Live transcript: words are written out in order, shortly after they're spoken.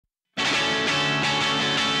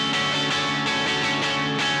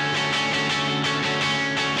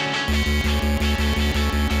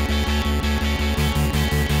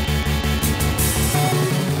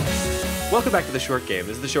Welcome back to The Short Game.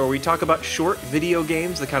 This is the show where we talk about short video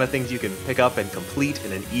games, the kind of things you can pick up and complete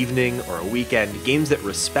in an evening or a weekend, games that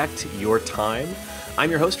respect your time. I'm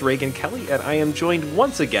your host, Reagan Kelly, and I am joined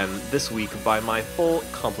once again this week by my full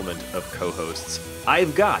complement of co-hosts.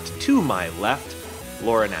 I've got, to my left,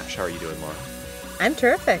 Laura Nash. How are you doing, Laura? I'm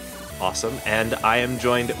terrific. Awesome. And I am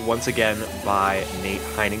joined once again by Nate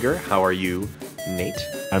Heininger. How are you, Nate?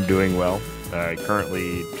 I'm doing well.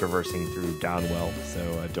 Currently traversing through Downwell,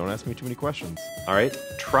 so don't ask me too many questions. All right.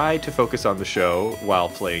 Try to focus on the show while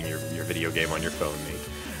playing your video game on your phone, Nate.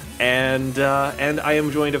 And I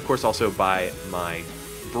am joined, of course, also by my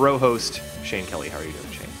bro host, Shane Kelly. How are you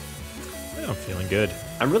doing, Shane? I'm feeling good.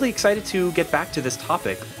 I'm really excited to get back to this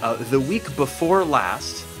topic. The week before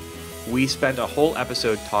last, we spent a whole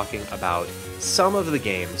episode talking about some of the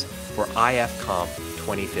games for IFComp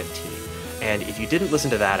 2015. And if you didn't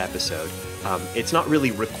listen to that episode, it's not really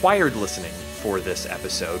required listening for this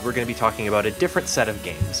episode. We're going to be talking about a different set of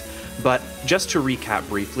games. But just to recap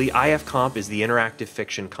briefly, IFComp is the interactive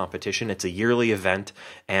fiction competition. It's a yearly event,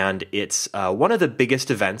 and it's one of the biggest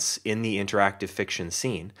events in the interactive fiction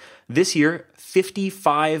scene. This year,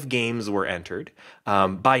 55 games were entered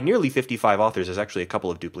by nearly 55 authors. There's actually a couple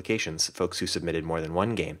of duplications, folks who submitted more than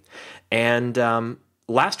one game. And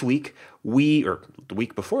last week, or the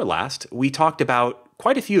week before last, we talked about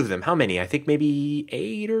quite a few of them. How many? I think maybe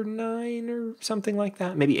 8 or 9 or something like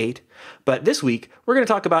that. Maybe 8. But this week, we're going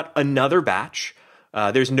to talk about another batch.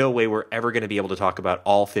 There's no way we're ever going to be able to talk about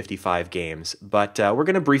all 55 games, but we're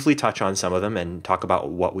going to briefly touch on some of them and talk about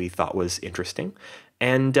what we thought was interesting.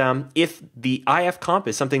 And if the IFComp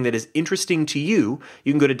is something that is interesting to you,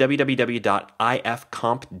 you can go to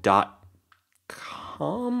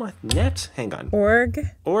www.ifcomp.com. Hang on. Org.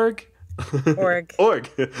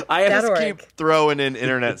 I just keep throwing in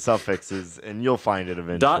internet suffixes, and you'll find it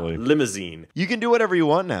eventually. .limousine. You can do whatever you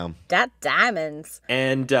want now. .diamonds.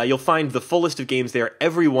 And you'll find the full list of games there.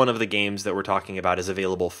 Every one of the games that we're talking about is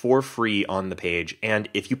available for free on the page. And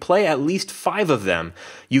if you play at least 5 of them,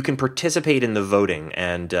 you can participate in the voting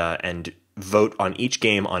and vote on each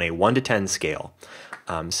game on a 1 to 10 scale.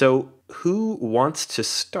 So who wants to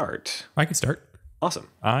start? I can start. Awesome.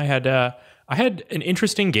 I had an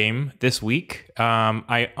interesting game this week.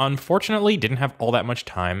 I unfortunately didn't have all that much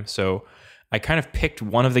time, so I kind of picked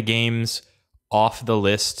one of the games off the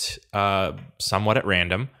list somewhat at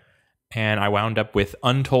random, and I wound up with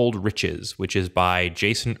Untold Riches, which is by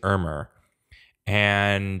Jason Ermer.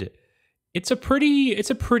 And it's a pretty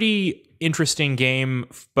interesting game,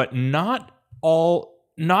 but not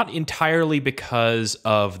entirely because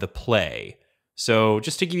of the play. So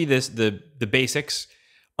just to give you the basics,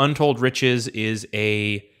 Untold Riches is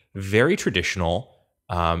a very traditional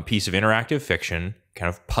piece of interactive fiction, kind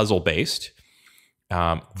of puzzle-based,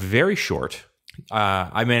 very short.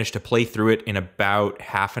 I managed to play through it in about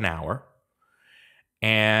half an hour.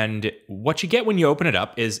 And what you get when you open it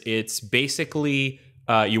up is it's basically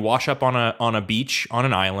you wash up on a beach on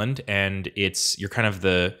an island, and you're kind of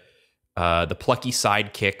the plucky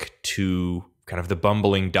sidekick to kind of the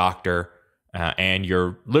bumbling doctor. And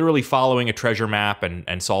you're literally following a treasure map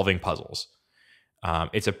and solving puzzles.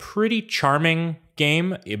 It's a pretty charming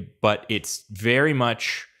game, but it's very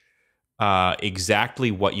much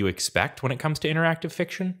exactly what you expect when it comes to interactive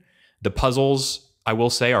fiction. The puzzles, I will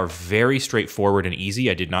say, are very straightforward and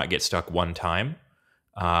easy. I did not get stuck one time.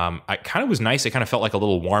 It kind of was nice. It kind of felt like a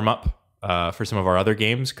little warm-up for some of our other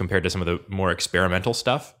games compared to some of the more experimental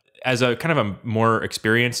stuff. As a kind of a more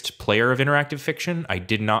experienced player of interactive fiction, I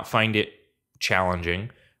did not find it challenging,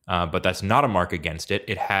 but that's not a mark against it.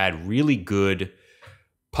 It had really good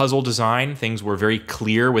puzzle design. Things were very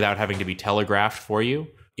clear without having to be telegraphed for you.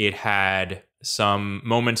 It had some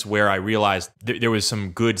moments where I realized there was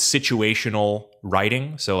some good situational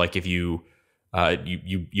writing. So like if you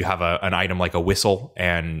have an item like a whistle,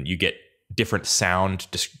 and you get different sound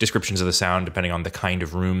descriptions of the sound depending on the kind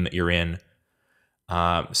of room that you're in.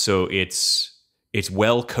 So it's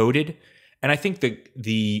well coded. And I think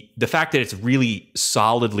the fact that it's really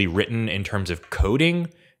solidly written in terms of coding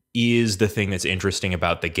is the thing that's interesting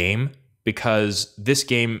about the game, because this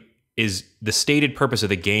game is the stated purpose of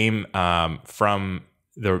the game from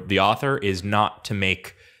the author is not to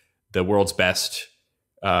make the world's best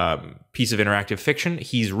piece of interactive fiction.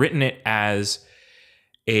 He's written it as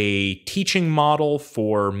a teaching model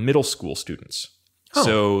for middle school students. Oh.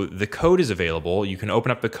 So the code is available. You can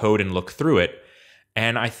open up the code and look through it.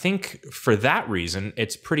 And I think for that reason,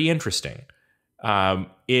 it's pretty interesting.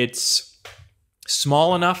 It's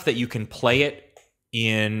small enough that you can play it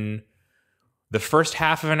in the first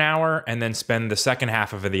half of an hour and then spend the second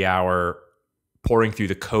half of the hour pouring through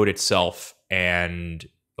the code itself and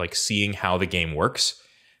like seeing how the game works.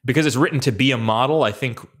 Because it's written to be a model, I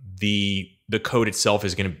think the code itself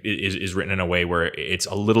is is written in a way where it's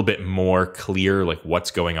a little bit more clear, like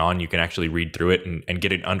what's going on. You can actually read through it and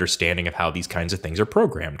get an understanding of how these kinds of things are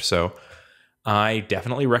programmed. So I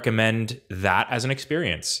definitely recommend that as an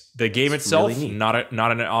experience. The game itself, really neat. not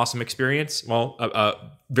an awesome experience. Well,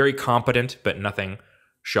 very competent, but nothing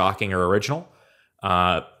shocking or original.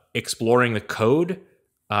 Exploring the code,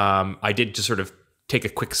 I did just sort of take a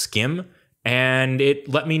quick skim, and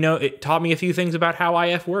it taught me a few things about how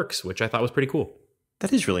IF works, which I thought was pretty cool.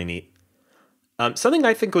 That is really neat. Something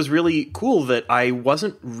I think was really cool that I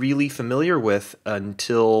wasn't really familiar with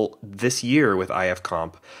until this year with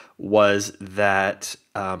IFComp was that,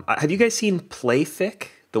 have you guys seen Playfic,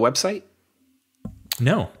 the website?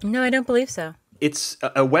 No. No, I don't believe so. It's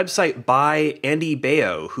a website by Andy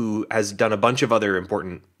Baio, who has done a bunch of other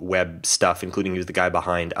important web stuff, including he's the guy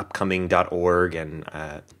behind upcoming.org and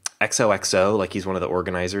XOXO, like he's one of the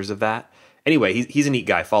organizers of that. Anyway, he's a neat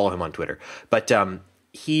guy. Follow him on Twitter. But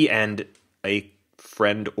he and a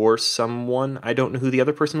friend or someone, I don't know who the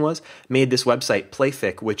other person was, made this website,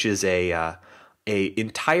 Playfic, which is a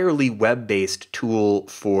entirely web-based tool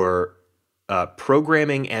for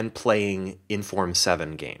programming and playing Inform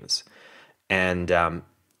 7 games. And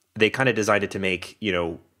they kind of designed it to make,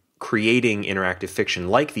 creating interactive fiction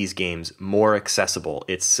like these games more accessible.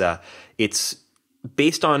 It's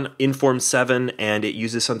based on Inform 7, and it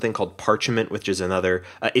uses something called Parchment, which is another.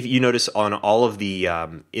 If you notice on all of the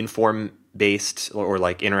Inform-based or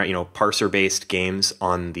like parser-based games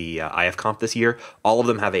on the IFComp this year, all of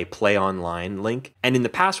them have a Play Online link. And in the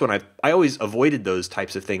past, when I always avoided those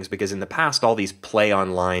types of things because in the past, all these Play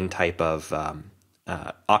Online type of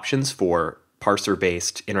options for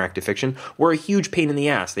parser-based interactive fiction were a huge pain in the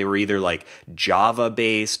ass. They were either like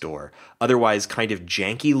Java-based or otherwise kind of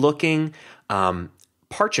janky-looking.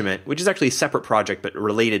 Parchment, which is actually a separate project but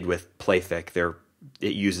related with Playfic,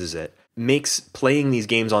 it uses it, makes playing these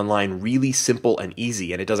games online really simple and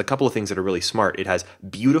easy, and it does a couple of things that are really smart. It has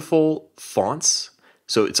beautiful fonts,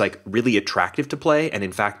 so it's like really attractive to play, and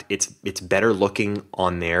in fact, it's better looking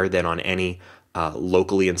on there than on any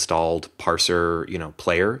locally installed parser,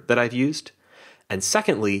 player that I've used. And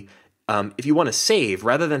secondly, if you want to save,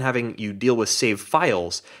 rather than having you deal with save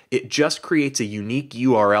files, it just creates a unique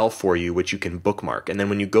URL for you, which you can bookmark. And then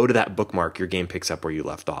when you go to that bookmark, your game picks up where you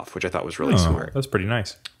left off, which I thought was really smart. That's pretty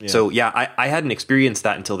nice. Yeah. So yeah, I hadn't experienced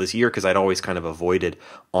that until this year because I'd always kind of avoided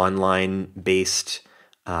online-based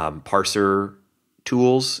parser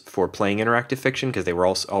tools for playing interactive fiction because they were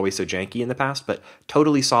always so janky in the past, but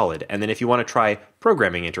totally solid. And then if you want to try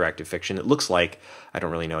programming interactive fiction, it looks like, I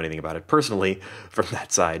don't really know anything about it personally from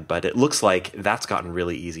that side, but it looks like that's gotten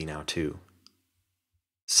really easy now too.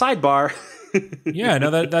 Sidebar. Yeah,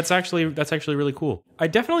 no, that's actually really cool. I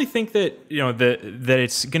definitely think that that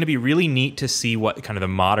it's going to be really neat to see what kind of the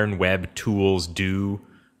modern web tools do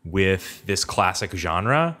with this classic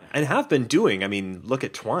genre. And have been doing. I mean, look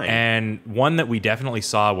at Twine. And one that we definitely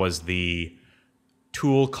saw was the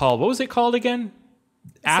tool called, what was it called again?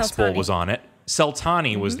 Aspel was on it.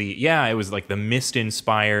 Seltani was it was like the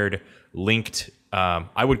Myst-inspired linked,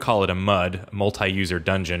 I would call it a MUD, multi-user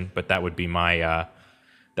dungeon, but that would be my,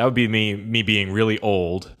 me being really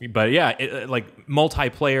old. But yeah, like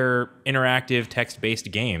multiplayer, interactive, text-based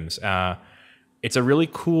games. It's a really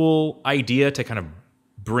cool idea to kind of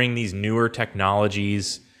bring these newer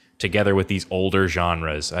technologies together with these older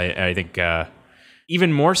genres. I think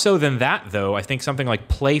even more so than that, though, I think something like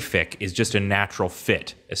Playfic is just a natural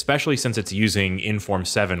fit, especially since it's using Inform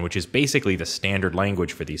 7, which is basically the standard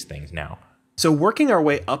language for these things now. So working our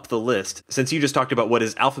way up the list, since you just talked about what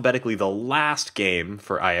is alphabetically the last game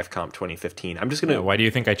for IFComp 2015, I'm just going to... Why do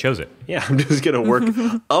you think I chose it? Yeah, I'm just going to work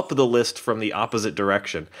up the list from the opposite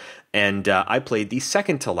direction. And I played the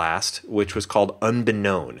second to last, which was called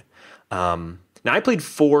Unbeknown. Now, I played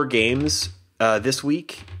 4 games this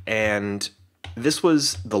week, and this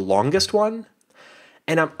was the longest one.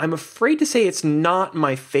 And I'm afraid to say it's not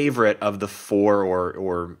my favorite of the 4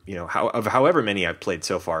 or however many I've played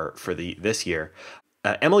so far for this year.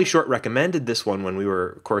 Emily Short recommended this one when we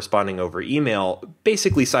were corresponding over email,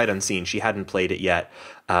 basically sight unseen. She hadn't played it yet,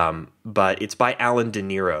 but it's by Alan De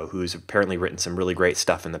Niro, who's apparently written some really great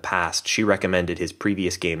stuff in the past. She recommended his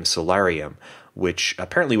previous game, Solarium, which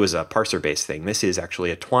apparently was a parser-based thing. This is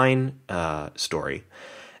actually a Twine story.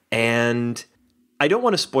 And I don't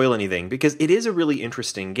want to spoil anything because it is a really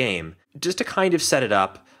interesting game. Just to kind of set it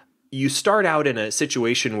up, you start out in a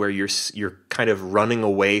situation where you're kind of running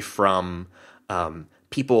away from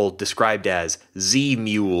people described as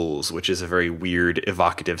Z-mules, which is a very weird,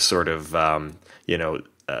 evocative sort of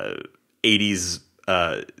 80s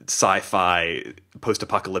sci-fi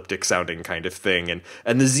post-apocalyptic sounding kind of thing,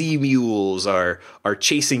 and the Z mules are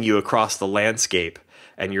chasing you across the landscape,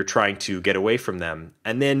 and you're trying to get away from them.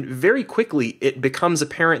 And then very quickly, it becomes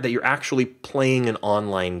apparent that you're actually playing an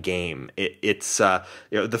online game. It's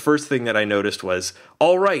the first thing that I noticed was,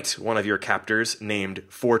 all right, one of your captors named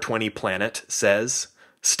 420 Planet says,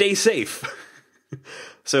 stay safe.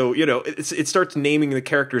 So, it starts naming the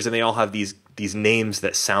characters, and they all have these names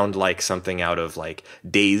that sound like something out of like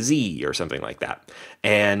DayZ or something like that.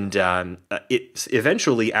 And it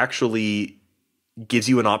eventually actually gives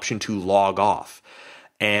you an option to log off.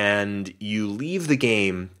 And you leave the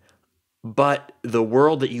game, but the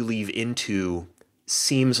world that you leave into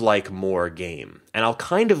seems like more game. And I'll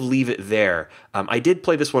kind of leave it there. I did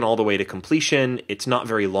play this one all the way to completion. It's not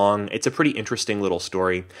very long. It's a pretty interesting little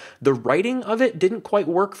story. The writing of it didn't quite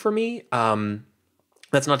work for me.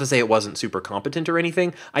 That's not to say it wasn't super competent or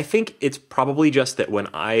anything. I think it's probably just that when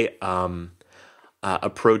I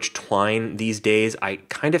approach Twine these days, I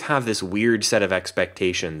kind of have this weird set of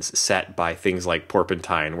expectations set by things like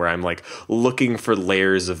Porpentine, where I'm like looking for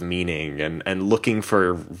layers of meaning and looking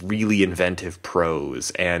for really inventive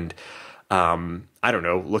prose and I don't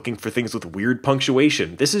know, looking for things with weird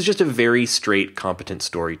punctuation. This is just a very straight, competent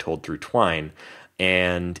story told through Twine,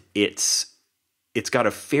 and it's got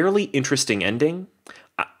a fairly interesting ending.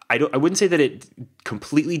 I wouldn't say that it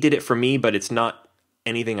completely did it for me, but it's not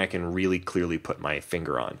anything I can really clearly put my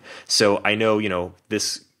finger on. So I know,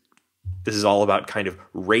 this is all about kind of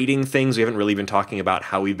rating things. We haven't really been talking about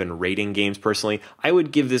how we've been rating games personally. I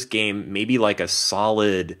would give this game maybe like a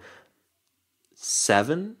solid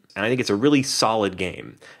 7, and I think it's a really solid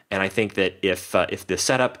game. And I think that if the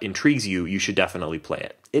setup intrigues you, you should definitely play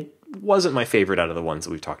it. It wasn't my favorite out of the ones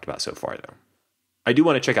that we've talked about so far, though. I do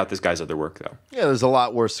want to check out this guy's other work, though. Yeah, there's a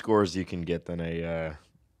lot worse scores you can get than a...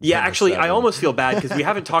 Yeah, actually, I almost feel bad because we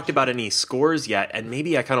haven't talked about any scores yet, and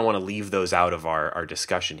maybe I kind of want to leave those out of our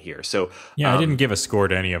discussion here. So yeah, I didn't give a score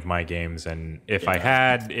to any of my games, and if I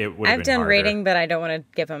had, it would have been I've done harder. rating, but I don't want to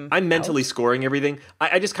give them. I'm mentally scoring everything.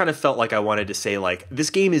 I just kind of felt like I wanted to say, like, this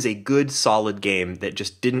game is a good, solid game that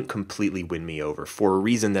just didn't completely win me over for a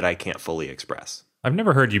reason that I can't fully express. I've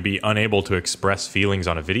never heard you be unable to express feelings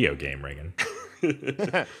on a video game, Reagan.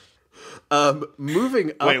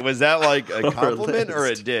 Moving up. Wait, was that like a compliment or a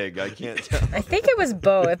list. dig? I can't tell. I think it was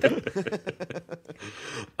both.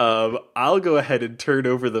 I'll go ahead and turn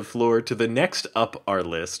over the floor to the next up our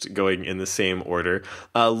list, going in the same order.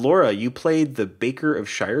 Laura, you played The Baker of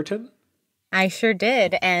Shireton? I sure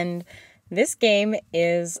did. And this game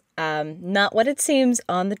is not what it seems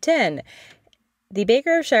on the tin. The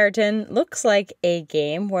Baker of Shireton looks like a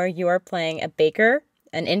game where you are playing a baker,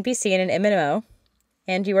 an NPC, and an MMO.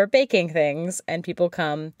 And you are baking things, and people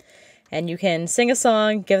come, and you can sing a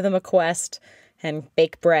song, give them a quest, and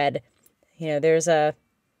bake bread. There's a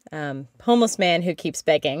homeless man who keeps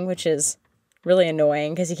begging, which is really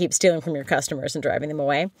annoying because he keeps stealing from your customers and driving them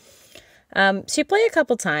away. So you play a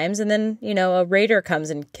couple times, and then, a raider comes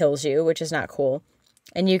and kills you, which is not cool.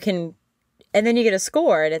 And then you get a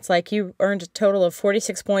score, and it's like you earned a total of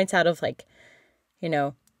 46 points out of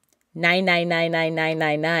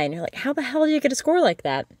 9999999. You're like, how the hell do you get a score like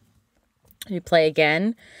that? You play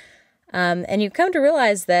again, and you come to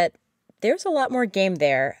realize that there's a lot more game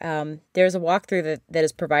there. There's a walkthrough that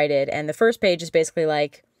is provided, and the first page is basically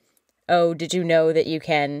like, oh, did you know that you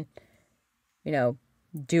can, the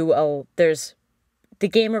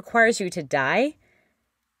game requires you to die?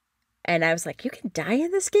 And I was like, you can die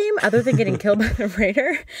in this game other than getting killed by the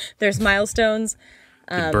raider? There's milestones.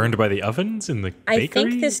 Get burned by the ovens in the bakery? I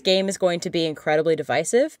think this game is going to be incredibly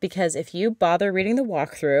divisive because if you bother reading the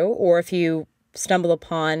walkthrough or if you stumble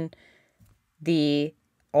upon the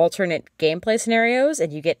alternate gameplay scenarios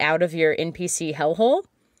and you get out of your NPC hellhole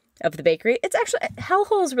of the bakery,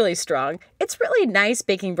 hellhole is really strong. It's really nice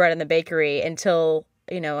baking bread in the bakery until,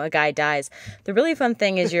 a guy dies. The really fun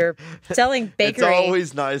thing is you're selling bakery. It's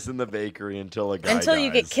always nice in the bakery until a guy dies. Until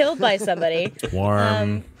you get killed by somebody.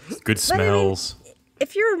 Warm, good smells.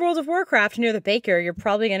 If you're in World of Warcraft near the baker, you're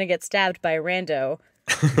probably going to get stabbed by a rando.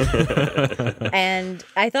 And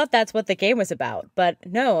I thought that's what the game was about. But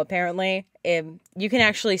no, apparently you can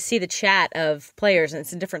actually see the chat of players, and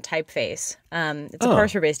it's a different typeface. It's a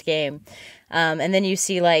parser-based game. And then you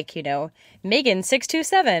see,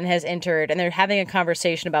 Megan627 has entered, and they're having a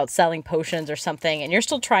conversation about selling potions or something, and you're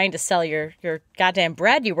still trying to sell your goddamn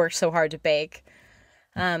bread you worked so hard to bake.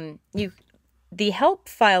 The help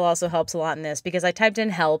file also helps a lot in this because I typed in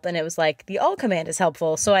help and it was like the all command is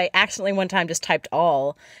helpful. So I accidentally one time just typed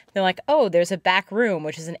all. They're like, oh, there's a back room,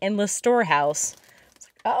 which is an endless storehouse. It's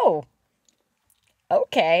like, oh,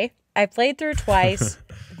 okay. I played through twice.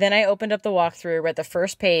 Then I opened up the walkthrough, read the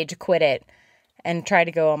first page, quit it, and tried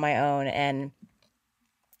to go on my own. And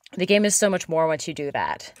the game is so much more once you do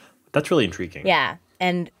that. That's really intriguing. Yeah.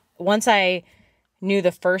 And once I knew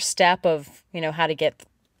the first step of, how to get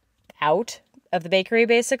out of the bakery,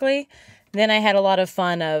 basically, then I had a lot of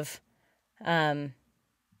fun of,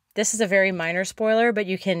 this is a very minor spoiler, but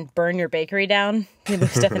you can burn your bakery down. You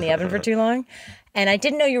leave stuff in the oven for too long. And I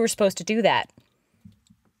didn't know you were supposed to do that.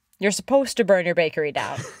 You're supposed to burn your bakery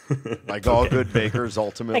down. Like all good bakers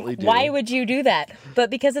ultimately do. Why would you do that?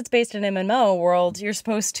 But because it's based in an MMO world, you're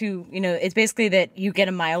supposed to, it's basically that you get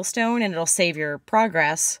a milestone and it'll save your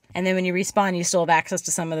progress. And then when you respawn, you still have access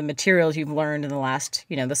to some of the materials you've learned in the last,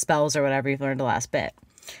 the spells or whatever you've learned the last bit.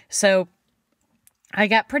 So I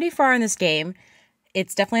got pretty far in this game.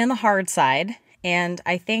 It's definitely on the hard side. And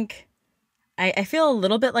I think I feel a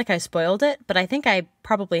little bit like I spoiled it, but I think I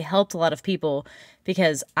probably helped a lot of people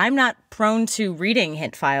because I'm not prone to reading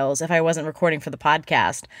hint files if I wasn't recording for the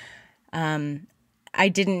podcast. I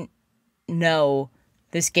didn't know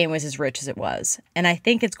this game was as rich as it was. And I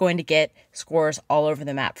think it's going to get scores all over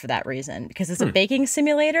the map for that reason. Because it's a baking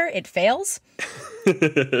simulator, it fails.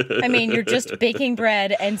 I mean, you're just baking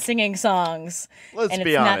bread and singing songs. Let's and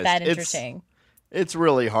be it's honest, not that interesting. It's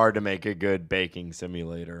really hard to make a good baking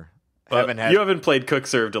simulator. You haven't played Cook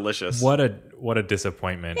Serve Delicious. What a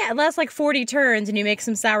disappointment. Yeah, it lasts like 40 turns and you make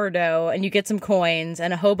some sourdough and you get some coins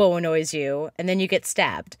and a hobo annoys you and then you get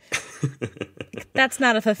stabbed. That's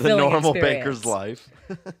not a fulfilling the normal experience. baker's life.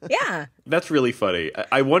 Yeah. That's really funny.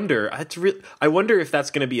 I wonder if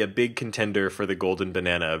that's going to be a big contender for the golden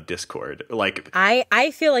banana of Discord. Like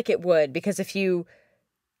I feel like it would, because if you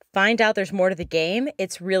find out there's more to the game,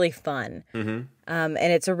 it's really fun. Mm-hmm. And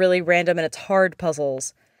it's a really random and it's hard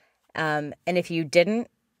puzzles. And if you didn't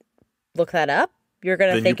look that up, you're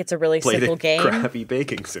going to think it's a really simple game. Crappy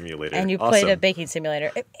baking simulator. And you Awesome. played a baking simulator.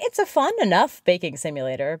 It's a fun enough baking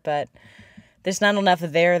simulator, but there's not enough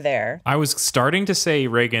there. I was starting to say,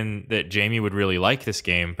 Reagan, that Jamie would really like this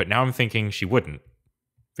game, but now I'm thinking she wouldn't.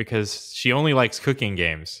 Because she only likes cooking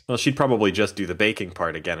games. Well, she'd probably just do the baking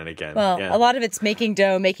part again and again. Well, yeah. a lot of it's making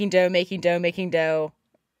dough, making dough. Baking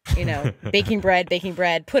bread,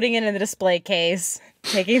 putting it in the display case,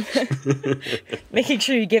 making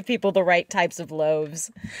sure you give people the right types of loaves.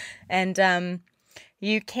 And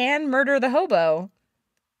you can murder the hobo.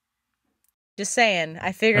 Just saying.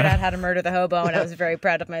 I figured out how to murder the hobo, and I was very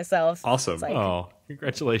proud of myself. Awesome. Like, Oh,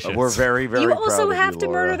 congratulations. We're very, very you proud also of have you, to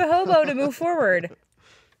Laura. murder the hobo to move forward.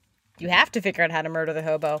 You have to figure out how to murder the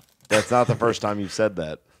hobo. That's not the first time you've said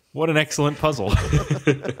that. What an excellent puzzle.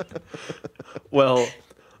 Well,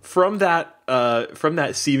 from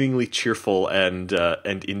that seemingly cheerful and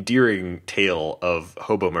endearing tale of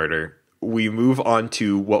hobo murder, we move on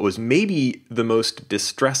to what was maybe the most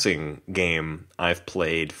distressing game I've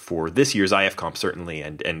played for this year's IFComp, certainly,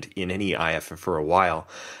 and in any IF for a while,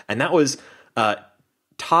 and that was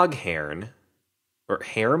Toghairn, or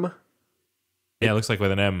Herm. Yeah, it looks like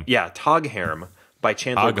with an M. Yeah, Toghairm by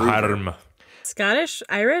Chandler Gruver. Toghairm. Scottish?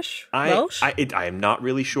 Irish? Welsh? I am not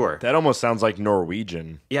really sure. That almost sounds like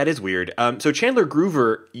Norwegian. Yeah, it is weird. So Chandler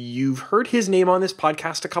Gruver, you've heard his name on this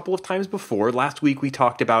podcast a couple of times before. Last week we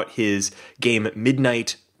talked about his game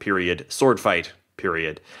Midnight period, Sword Fight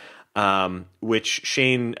period, which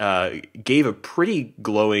Shane gave a pretty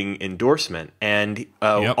glowing endorsement, and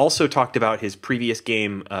also talked about his previous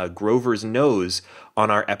game, Grover's Nose, on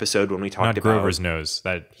our episode when we talked about Grover's Nose.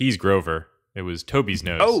 That he's Grover. It was Toby's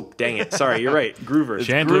nose. Oh, dang it. Sorry, you're right. Groover.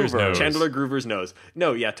 Chandler's Groover. nose. Chandler Groover's nose.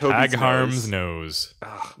 No, yeah, Toby's Tagharm's nose.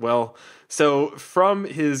 Well, so from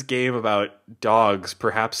his game about dogs,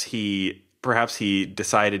 perhaps he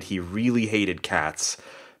decided he really hated cats.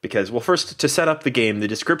 Because, well, first, to set up the game, the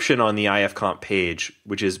description on the IFComp page,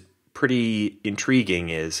 which is pretty intriguing,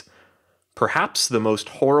 is perhaps the most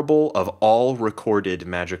horrible of all recorded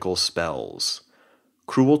magical spells.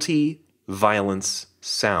 Cruelty, violence,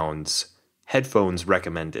 sounds. Headphones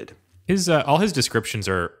recommended. His all his descriptions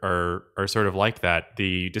are sort of like that.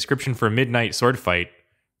 The description for Midnight Sword Fight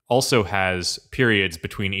also has periods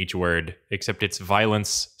between each word, except it's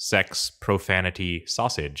violence, sex, profanity,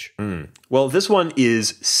 sausage. Well, this one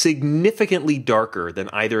is significantly darker than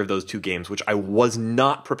either of those two games, which I was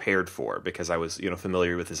not prepared for because I was,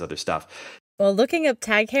 familiar with his other stuff. Well, looking up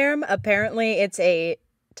Taghairm, apparently it's a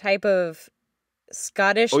type of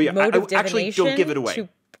Scottish mode of divination. Actually, don't give it away.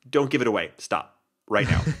 Don't give it away. Stop. Right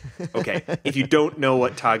now. Okay. If you don't know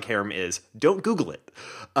what Toghairm is, don't Google it.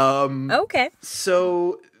 Okay.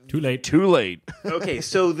 So Too late. Too late. Okay,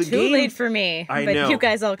 so the Too game... late for me, I but know. you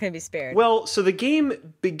guys all can be spared. Well, so the game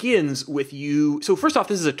begins with you... So first off,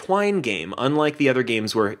 this is a Twine game, unlike the other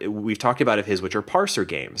games where we've talked about of his, which are parser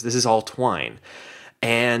games. This is all Twine.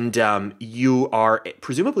 And you are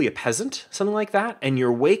presumably a peasant, something like that, and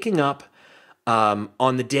you're waking up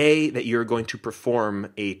on the day that you're going to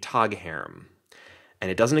perform a Tagharm.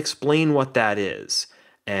 And it doesn't explain what that is.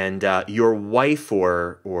 And your wife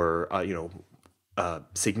or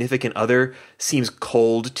significant other seems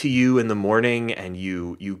cold to you in the morning, and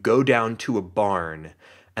you go down to a barn,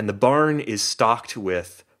 and the barn is stocked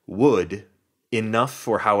with wood, enough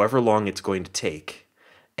for however long it's going to take,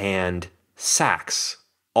 and sacks,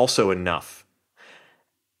 also enough.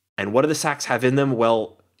 And what do the sacks have in them?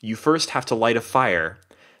 Well, you first have to light a fire,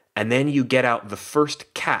 and then you get out the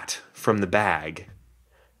first cat from the bag,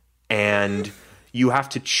 and you have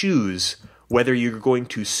to choose whether you're going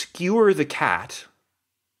to skewer the cat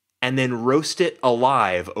and then roast it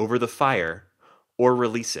alive over the fire or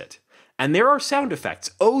release it. And there are sound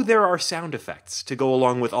effects. Oh, there are sound effects to go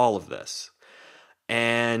along with all of this.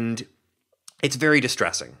 And it's very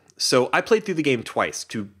distressing. So I played through the game twice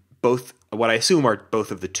to both what I assume are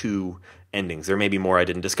both of the two endings. There may be more I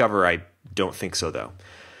didn't discover. I don't think so, though.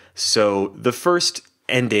 So the first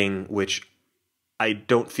ending, which I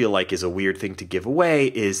don't feel like is a weird thing to give away,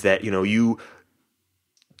 is that, you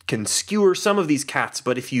can skewer some of these cats,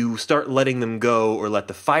 but if you start letting them go or let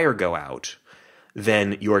the fire go out,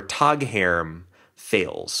 then your Tagharm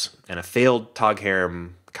fails. And a failed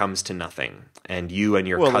Tagharm comes to nothing. And you and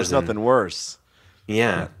your cousin... Well, there's nothing worse.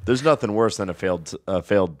 Yeah. There's nothing worse than a failed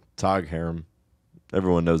Tagharm.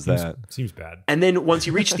 Everyone knows that. Seems bad. And then once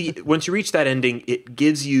you reach that ending, it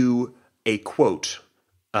gives you a quote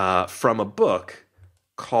from a book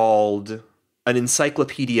called An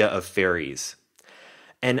Encyclopedia of Fairies.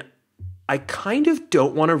 And I kind of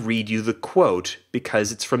don't want to read you the quote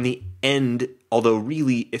because it's from the end, although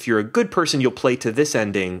really, if you're a good person, you'll play to this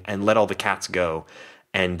ending and let all the cats go,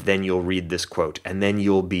 and then you'll read this quote, and then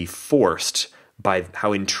you'll be forced by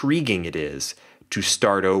how intriguing it is to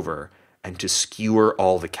start over and to skewer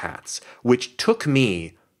all the cats, which took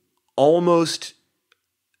me almost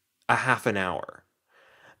a half an hour.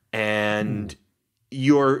 And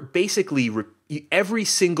you're basically... every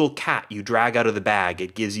single cat you drag out of the bag,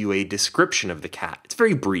 it gives you a description of the cat. It's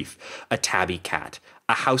very brief. A tabby cat,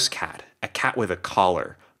 a house cat, a cat with a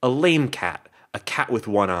collar, a lame cat, a cat with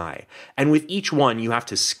one eye. And with each one, you have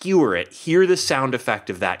to skewer it, hear the sound effect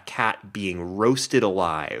of that cat being roasted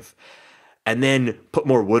alive, and then put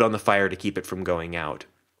more wood on the fire to keep it from going out.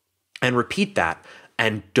 And repeat that,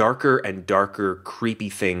 and darker, creepy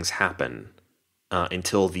things happen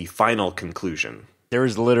until the final conclusion. There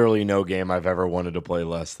is literally no game I've ever wanted to play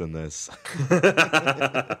less than this.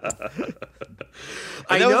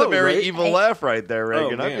 I know, know, was a very right? evil laugh right there,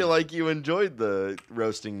 Reagan. Oh, I man. feel like you enjoyed the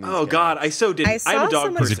roasting these Oh, cats. God, I so didn't. I saw I'm a dog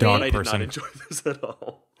someone person, tweet- but I did person. not enjoy this at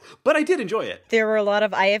all. But I did enjoy it. There were a lot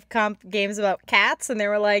of IFComp games about cats, and they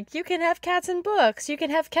were like, you can have cats in books, you can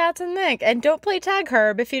have cats in Nick, and don't play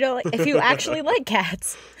Tagharm if you actually like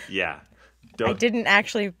cats. Yeah. I didn't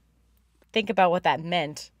actually think about what that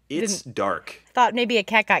meant. It's dark. Thought maybe a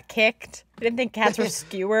cat got kicked. I didn't think cats were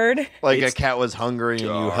skewered. Like It's a cat was hungry and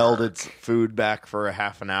you held its food back for a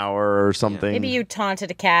half an hour or something. Maybe you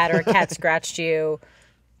taunted a cat or a cat scratched you.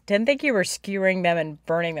 Didn't think you were skewering them and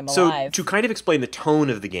burning them So alive. to kind of explain the tone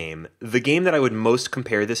of the game that I would most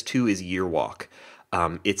compare this to is Year Walk.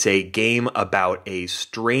 It's a game about a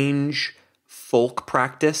strange folk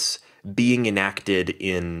practice being enacted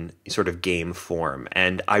in sort of game form.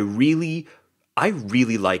 And I really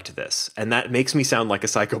liked this. And that makes me sound like a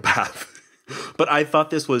psychopath. But I thought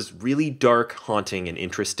this was really dark, haunting, and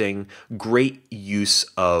interesting. Great use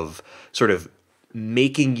of sort of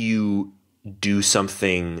making you do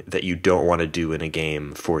something that you don't want to do in a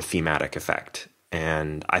game for thematic effect.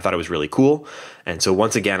 And I thought it was really cool. And so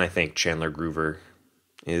once again, I think Chandler Groover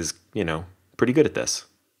is, pretty good at this.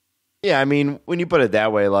 Yeah, I mean, when you put it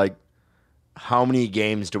that way, like, how many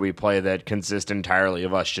games do we play that consist entirely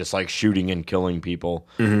of us just like shooting and killing people?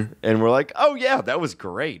 Mm-hmm. And we're like, oh yeah, that was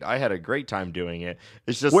great. I had a great time doing it.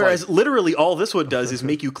 It's just whereas literally all this one does is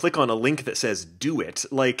make you click on a link that says do it.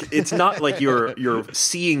 Like it's not like you're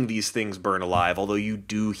seeing these things burn alive, although you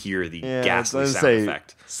do hear the ghastly sound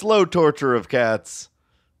effect. Slow torture of cats,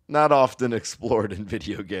 not often explored in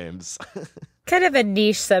video games. Kind of a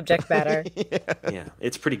niche subject matter. Yeah,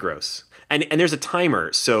 it's pretty gross. And there's a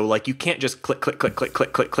timer, so like you can't just click to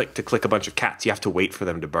click a bunch of cats. You have to wait for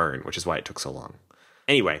them to burn, which is why it took so long.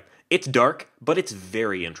 Anyway, it's dark, but it's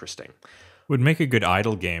very interesting. Would make a good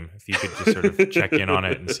idle game if you could just sort of check in on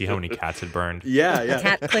it and see how many cats had burned. Yeah.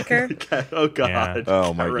 Cat clicker. Oh God. Yeah.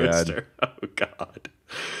 Oh, my Cat roaster. Oh God.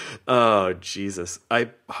 Oh Jesus. I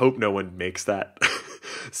hope no one makes that.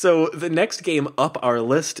 So the next game up our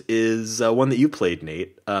list is one that you played,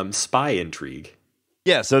 Nate. Spy Intrigue.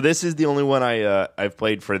 Yeah, so this is the only one I've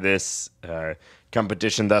played for this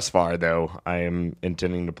competition thus far, though I am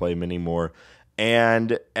intending to play many more.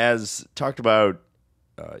 And as talked about,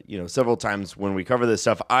 several times when we cover this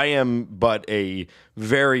stuff, I am but a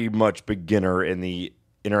very much beginner in the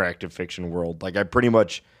interactive fiction world. Like, I pretty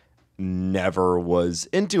much never was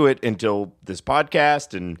into it until this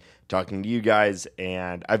podcast and talking to you guys,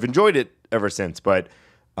 and I've enjoyed it ever since. But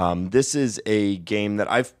this is a game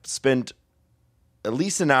that I've spent at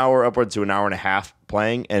least an hour, upwards to an hour and a half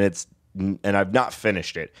playing, and I've not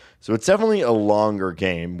finished it. So it's definitely a longer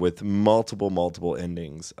game with multiple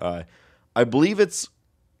endings. I believe it's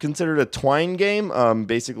considered a twine game,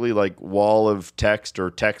 basically like wall of text or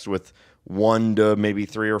text with 1 to maybe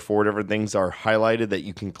 3 or 4 different things are highlighted that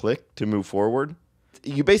you can click to move forward.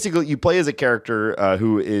 You play as a character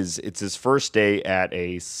it's his first day at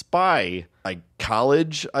a spy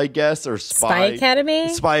college, I guess, or Spy Academy?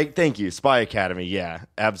 Thank you. Spy Academy. Yeah,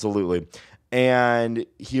 absolutely. And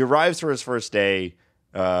he arrives for his first day,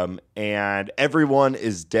 and everyone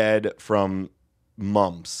is dead from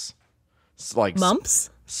mumps. It's like Mumps?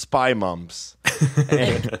 Spy mumps.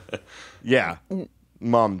 And, yeah.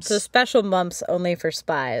 Mumps. So special mumps only for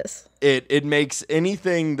spies. It makes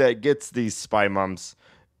anything that gets these spy mumps,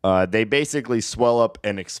 they basically swell up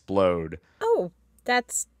and explode. Oh,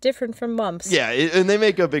 that's different from mumps. Yeah, and they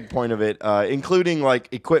make a big point of it, including like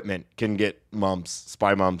equipment can get mumps,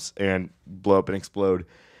 spy mumps, and blow up and explode.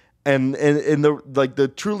 And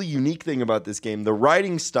the truly unique thing about this game, the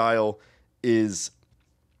writing style is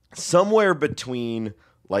somewhere between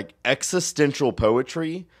like existential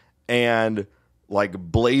poetry and like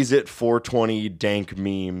Blaze It 420 dank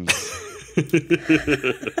memes.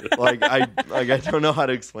 I don't know how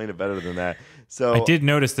to explain it better than that. So I did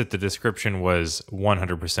notice that the description was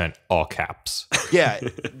 100% all caps. Yeah,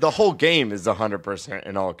 the whole game is 100%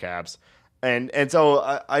 in all caps. And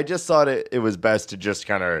so I just thought it was best to just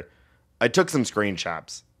I took some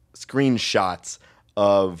screenshots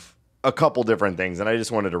of a couple different things, and I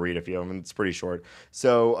just wanted to read a few of them. It's pretty short.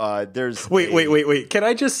 So there's... Wait. Can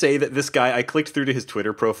I just say that this guy, I clicked through to his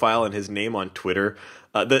Twitter profile, and his name on Twitter,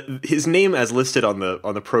 his name as listed on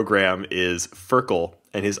the program is Ferkel,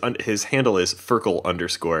 and his handle is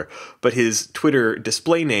Ferkel_, but his Twitter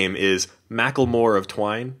display name is Macklemore of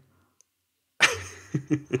Twine.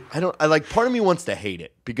 part of me wants to hate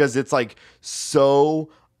it because it's like so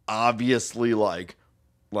obviously like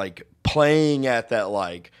playing at that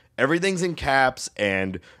like everything's in caps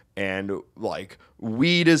and like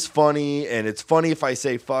weed is funny, and it's funny if I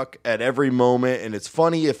say fuck at every moment, and it's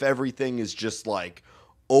funny if everything is just like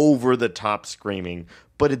over the top screaming,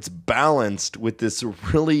 but it's balanced with this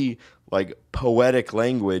really like poetic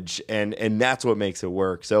language, and that's what makes it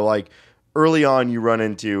work. So like early on you run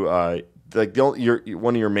into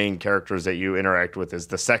one of your main characters that you interact with is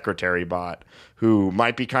the secretary bot, who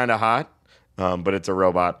might be kind of hot, but it's a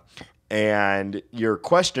robot. And you're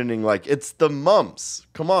questioning, like, it's the mumps.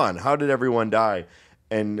 Come on, how did everyone die?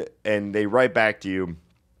 And they write back to you,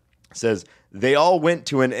 says, they all went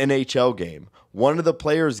to an NHL game. One of the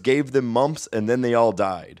players gave them mumps, and then they all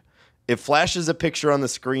died. It flashes a picture on the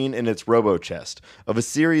screen in its robo-chest of a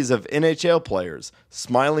series of NHL players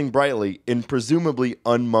smiling brightly in presumably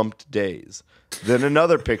unmumped days. Then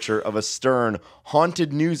another picture of a stern,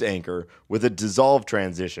 haunted news anchor with a dissolve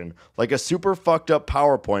transition, like a super fucked up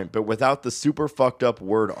PowerPoint, but without the super fucked up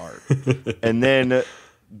word art. And then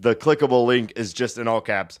the clickable link is just in all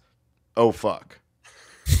caps, oh fuck.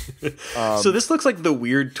 So this looks like the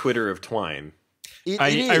weird Twitter of Twine.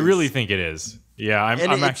 I really think it is. Yeah,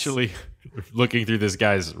 I'm actually looking through this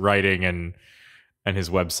guy's writing and his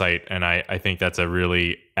website, and I think that's a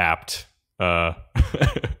really apt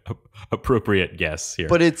appropriate guess here.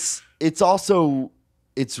 But it's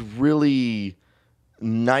really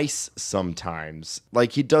nice sometimes.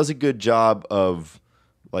 Like, he does a good job of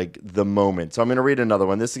like the moment. So I'm going to read another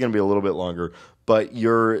one. This is going to be a little bit longer, but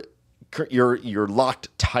you're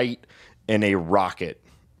locked tight in a rocket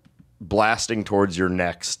blasting towards your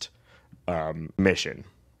next mission.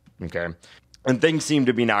 Okay. And things seem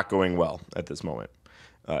to be not going well at this moment.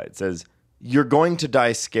 It says, you're going to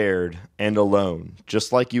die scared and alone,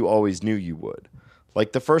 just like you always knew you would.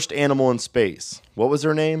 Like the first animal in space. What was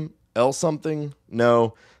her name? L something?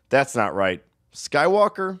 No, that's not right.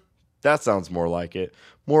 Skywalker? That sounds more like it.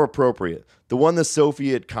 More appropriate, the one the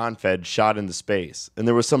Soviet Confed shot into space, and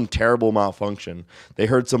there was some terrible malfunction. They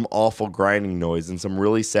heard some awful grinding noise and some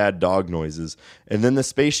really sad dog noises, and then the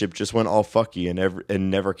spaceship just went all fucky and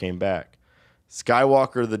never came back.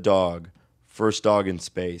 Skywalker the dog, first dog in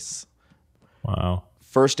space. Wow.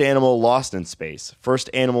 First animal lost in space. First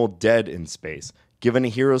animal dead in space. Given a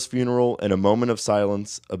hero's funeral and a moment of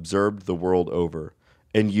silence, observed the world over.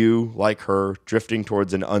 And you, like her, drifting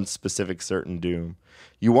towards an unspecific certain doom.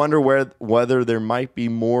 You wonder whether there might be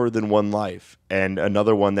more than one life, and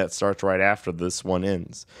another one that starts right after this one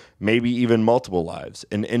ends. Maybe even multiple lives,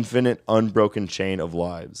 an infinite, unbroken chain of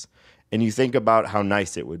lives. And you think about how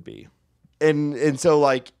nice it would be. And so,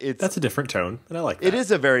 like, That's a different tone, and I like that. It is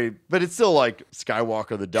but it's still like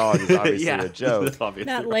Skywalker the dog is obviously a joke.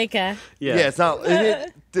 Not Leica. Yeah, it's not,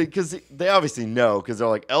 because they obviously know, because they're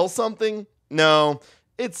like, L something? No,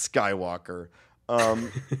 it's Skywalker.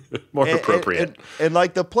 More appropriate. And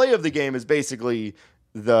like the play of the game is basically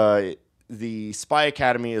the spy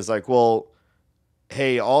academy is like, well,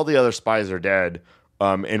 hey, all the other spies are dead.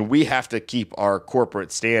 And we have to keep our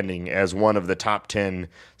corporate standing as one of the top 10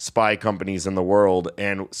 spy companies in the world.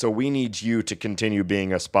 And so we need you to continue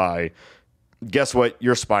being a spy. Guess what?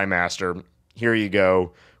 You're spy master. Here you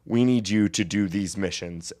go. We need you to do these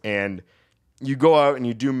missions. And you go out and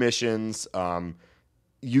you do missions.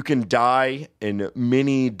 You can die in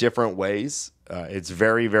many different ways. It's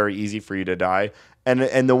very, very easy for you to die.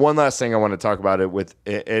 And the one last thing I want to talk about it with,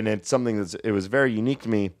 and it's something it was very unique to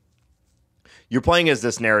me. You're playing as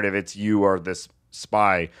this narrative. It's you are this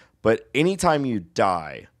spy. But anytime you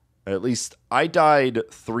die, at least I died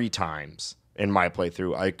 3 times in my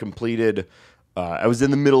playthrough. I completed, I was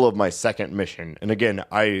in the middle of my second mission. And again,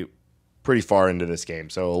 I pretty far into this game.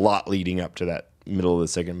 So a lot leading up to that middle of the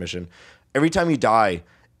second mission. Every time you die,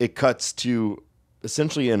 it cuts to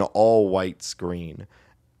essentially an all white screen.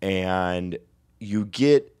 And you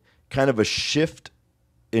get kind of a shift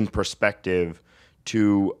in perspective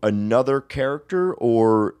to another character,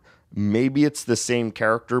 or maybe it's the same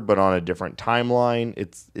character but on a different timeline.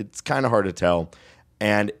 It's kind of hard to tell.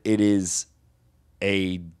 And it is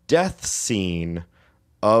a death scene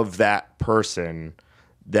of that person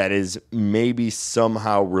that is maybe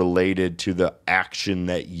somehow related to the action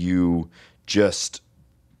that you just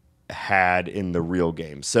had in the real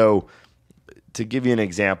game. So to give you an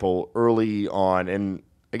example, early on, and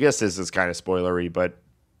I guess this is kind of spoilery, but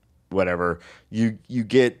whatever, you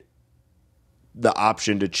get the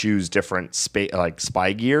option to choose different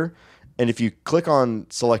spy gear, and if you click on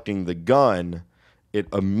selecting the gun, it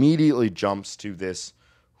immediately jumps to this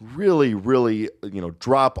really, really,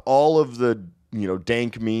 drop all of the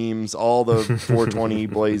dank memes, all the 420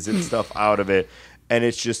 blazing stuff out of it, and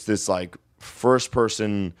it's just this like first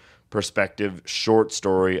person perspective short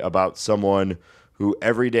story about someone who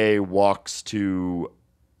every day walks to,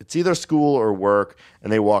 it's either school or work,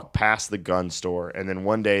 and they walk past the gun store. And then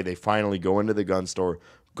one day they finally go into the gun store,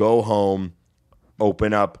 go home,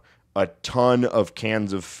 open up a ton of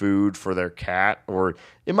cans of food for their cat, or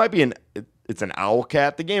it might be it's an owl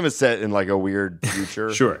cat. The game is set in like a weird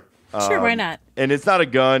future. Sure. Sure, why not? And it's not a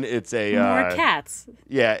gun. It's a more cats.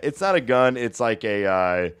 Yeah, it's not a gun. It's like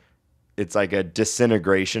a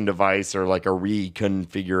disintegration device or like a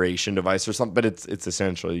reconfiguration device or something. But it's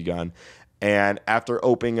essentially a gun. And after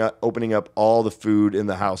opening up all the food in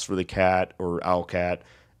the house for the cat or owl cat,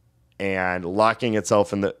 and locking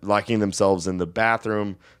themselves in the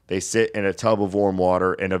bathroom, they sit in a tub of warm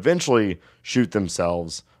water and eventually shoot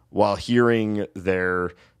themselves while hearing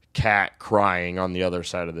their cat crying on the other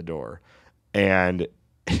side of the door. And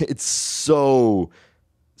it's so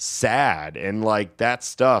sad, and like that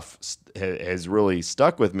stuff has really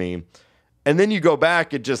stuck with me. And then you go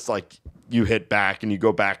back, it just like you hit back and you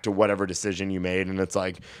go back to whatever decision you made, and it's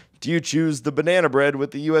like, do you choose the banana bread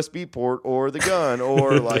with the USB port or the gun,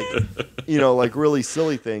 or like like really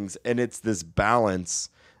silly things. And it's this balance,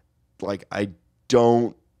 like like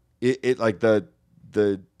the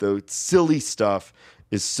silly stuff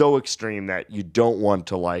is so extreme that you don't want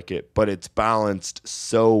to like it, but it's balanced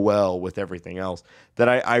so well with everything else that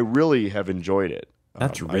I really have enjoyed it.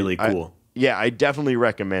 That's really cool. I definitely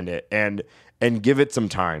recommend it, and give it some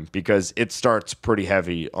time, because it starts pretty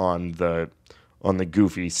heavy on the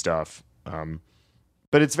goofy stuff.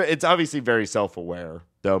 But it's obviously very self-aware.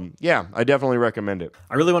 So yeah, I definitely recommend it.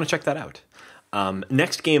 I really want to check that out.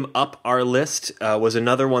 Next game up our list was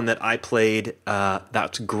another one that I played.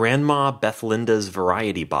 That's Grandma Bethlinda's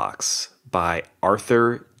Variety Box by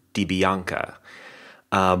Arthur DiBianca.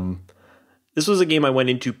 This was a game I went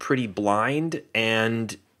into pretty blind,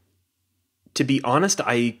 and to be honest,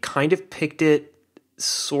 I kind of picked it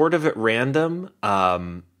sort of at random.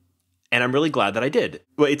 And I'm really glad that I did.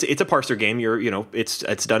 Well, it's a parser game.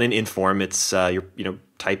 It's done in Inform. It's you're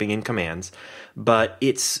typing in commands, but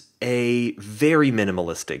it's a very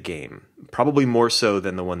minimalistic game. Probably more so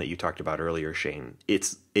than the one that you talked about earlier, Shane.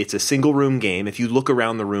 It's a single room game. If you look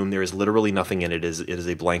around the room, there is literally nothing in it. It is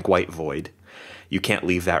a blank white void. You can't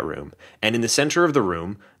leave that room. And in the center of the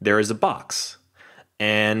room, there is a box.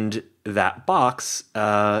 And that box,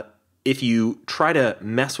 if you try to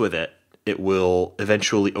mess with it, it will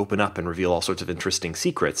eventually open up and reveal all sorts of interesting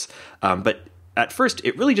secrets. But at first,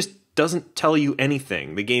 it really just doesn't tell you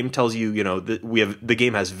anything. The game tells you, the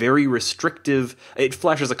game has very restrictive. It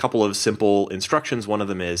flashes a couple of simple instructions. One of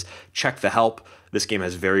them is check the help. This game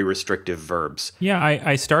has very restrictive verbs. Yeah,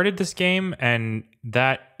 I started this game, and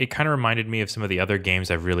that it kind of reminded me of some of the other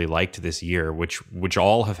games I've really liked this year, which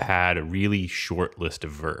all have had a really short list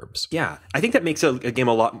of verbs. Yeah, I think that makes a game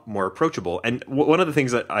a lot more approachable. And one of the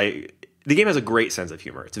things that the game has a great sense of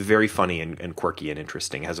humor. It's very funny and quirky and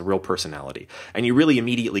interesting. It has a real personality. And you really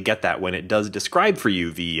immediately get that when it does describe for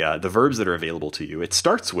you the verbs that are available to you. It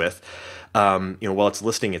starts with, while it's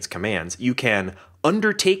listing its commands, you can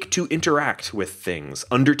undertake to interact with things.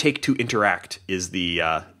 Undertake to interact is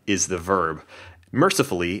the verb.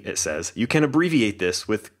 Mercifully, it says, you can abbreviate this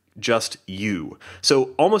with just you.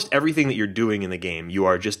 So almost everything that you're doing in the game, you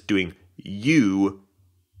are just doing you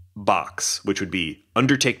box, which would be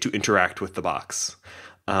undertake to interact with the box.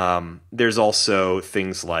 There's also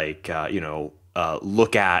things like,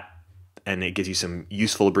 look at, and it gives you some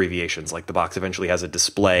useful abbreviations, like the box eventually has a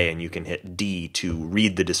display and you can hit D to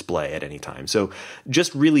read the display at any time. So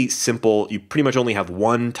just really simple. You pretty much only have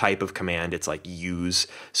one type of command. It's like use.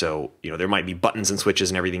 So, there might be buttons and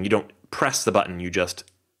switches and everything. You don't press the button. You just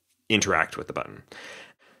interact with the button.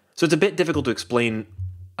 So it's a bit difficult to explain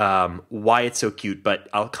why it's so cute, but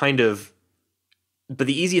but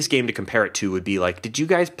the easiest game to compare it to would be like, did you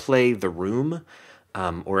guys play The Room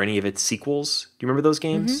or any of its sequels? Do you remember those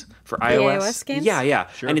games for iOS? iOS games? Yeah.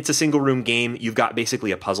 Sure. And it's a single room game. You've got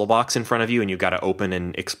basically a puzzle box in front of you, and you've got to open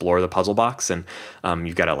and explore the puzzle box, and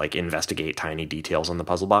you've got to like investigate tiny details on the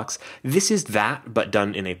puzzle box. This is that, but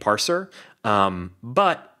done in a parser.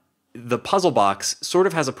 But the puzzle box sort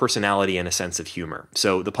of has a personality and a sense of humor.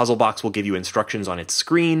 So the puzzle box will give you instructions on its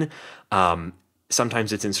screen.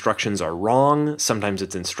 Sometimes its instructions are wrong. Sometimes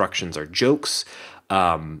its instructions are jokes.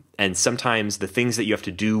 And sometimes the things that you have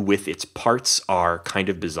to do with its parts are kind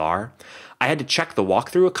of bizarre. I had to check the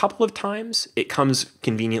walkthrough a couple of times. It comes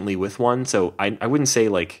conveniently with one. So I wouldn't say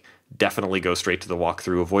like definitely go straight to the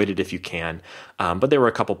walkthrough. Avoid it if you can. But there were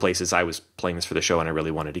a couple places I was playing this for the show and I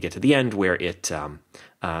really wanted to get to the end where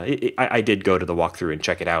I did go to the walkthrough and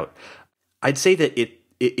check it out. I'd say that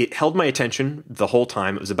it held my attention the whole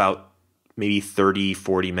time. It was about maybe 30,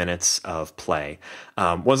 40 minutes of play.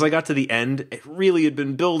 Once I got to the end, it really had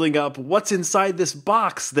been building up what's inside this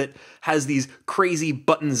box that has these crazy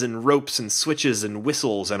buttons and ropes and switches and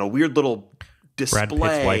whistles and a weird little display. Brad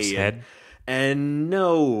Pitt's wife's head. And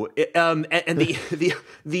no, the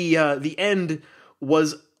end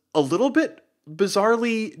was a little bit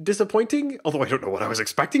bizarrely disappointing, although I don't know what I was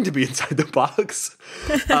expecting to be inside the box.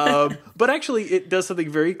 But actually, it does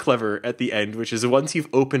something very clever at the end, which is once you've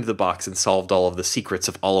opened the box and solved all of the secrets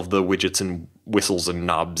of all of the widgets and whistles and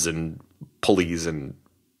knobs and pulleys and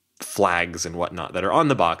flags and whatnot that are on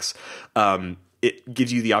the box, it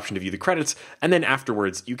gives you the option to view the credits, and then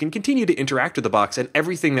afterwards you can continue to interact with the box, and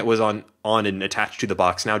everything that was on and attached to the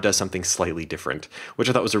box now does something slightly different, which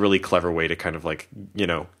I thought was a really clever way to kind of like,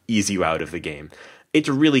 ease you out of the game. It's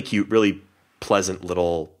a really cute, really pleasant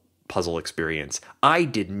little puzzle experience. I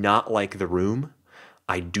did not like The Room.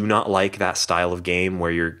 I do not like that style of game where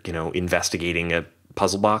you're, investigating a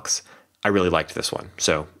puzzle box. I really liked this one.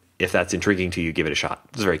 So if that's intriguing to you, give it a shot.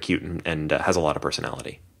 It's very cute and has a lot of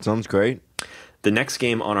personality. Sounds great. The next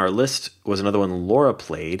game on our list was another one Laura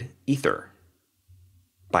played, Ether,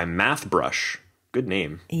 by MathBrush. Good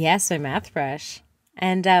name. Yes, by MathBrush.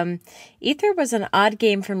 And Ether was an odd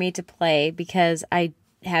game for me to play because I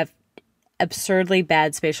have absurdly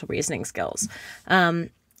bad spatial reasoning skills. And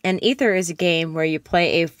Ether is a game where you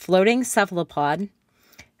play a floating cephalopod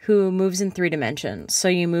who moves in 3 dimensions. So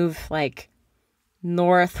you move like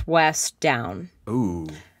northwest down. Ooh.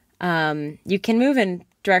 You can move in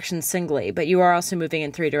directions singly, but you are also moving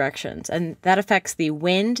in 3 directions. And that affects the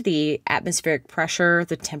wind, the atmospheric pressure,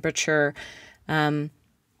 the temperature.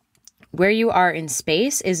 Where you are in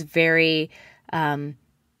space is very...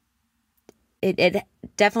 It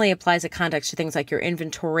definitely applies a context to things like your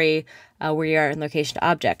inventory, where you are in location to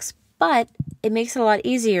objects. But it makes it a lot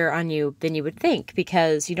easier on you than you would think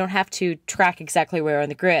because you don't have to track exactly where on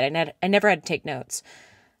the grid. I never had to take notes.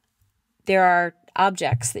 There are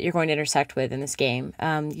objects that you're going to intersect with in this game.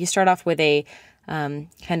 You start off with a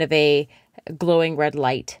kind of a glowing red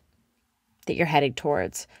light that you're heading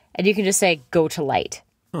towards. And you can just say, go to light.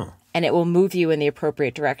 And it will move you in the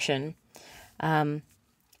appropriate direction.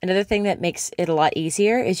 Another thing that makes it a lot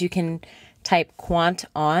easier is you can type quant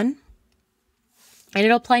on, and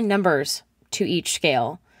it'll apply numbers to each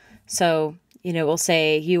scale. So, we'll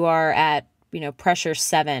say you are at, pressure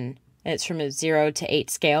 7, and it's from a 0 to 8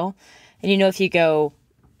 scale. And if you go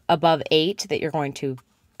above 8, that you're going to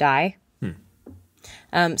die.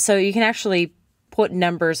 So you can actually put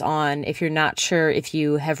numbers on if you're not sure if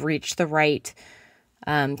you have reached the right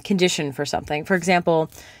condition for something. For example,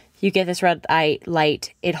 you get this red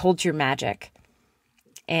light, it holds your magic,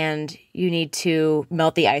 and you need to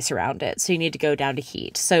melt the ice around it. So you need to go down to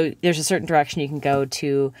heat. So there's a certain direction you can go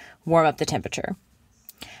to warm up the temperature.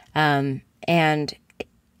 And in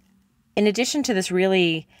addition to this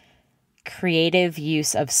really creative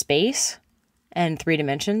use of space and 3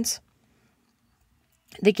 dimensions,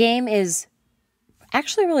 the game is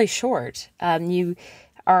actually really short. You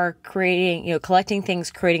are creating, collecting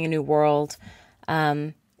things, creating a new world,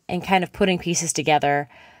 and kind of putting pieces together.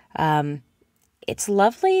 It's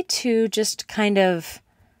lovely to just kind of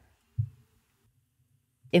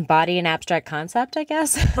embody an abstract concept, I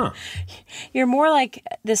guess. You're more like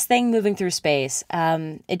this thing moving through space.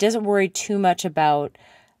 It doesn't worry too much about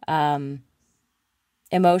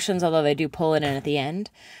emotions, although they do pull it in at the end.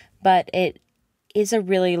 But it is a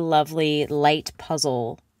really lovely, light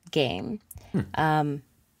puzzle game. And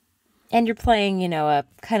you're playing, a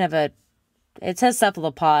kind of it says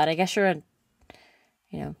cephalopod. I guess you're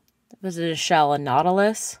was it a shell, a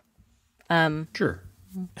nautilus? Sure.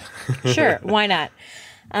 Sure, why not?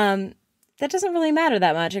 That doesn't really matter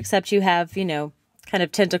that much, except you have, kind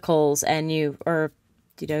of tentacles and you're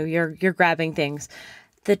grabbing things.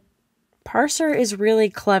 The parser is really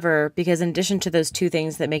clever because in addition to those 2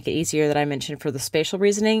 things that make it easier that I mentioned for the spatial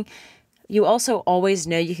reasoning, you also always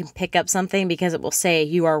know you can pick up something because it will say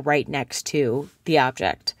you are right next to the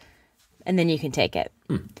object, and then you can take it.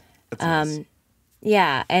 That's nice.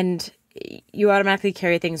 Yeah, and you automatically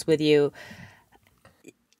carry things with you.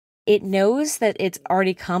 It knows that it's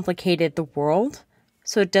already complicated the world,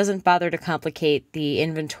 so it doesn't bother to complicate the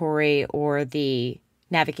inventory or the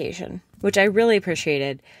navigation, which I really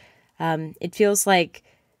appreciated. It feels like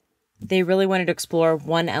they really wanted to explore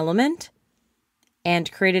one element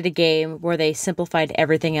and created a game where they simplified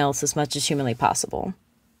everything else as much as humanly possible.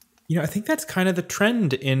 I think that's kind of the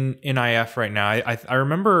trend in IF right now. I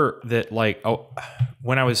remember that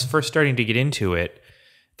when I was first starting to get into it,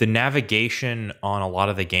 the navigation on a lot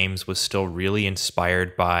of the games was still really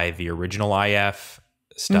inspired by the original IF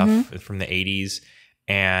stuff from the 80s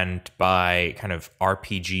and by kind of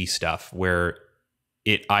RPG stuff where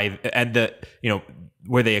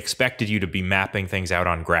where they expected you to be mapping things out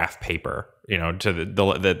on graph paper,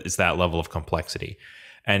 to it's that level of complexity.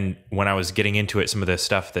 And when I was getting into it, some of the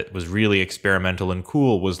stuff that was really experimental and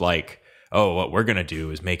cool was like, oh, what we're going to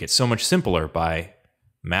do is make it so much simpler by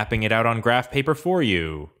mapping it out on graph paper for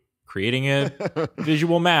you, creating a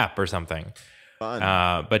visual map or something.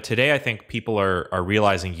 Fun. But today I think people are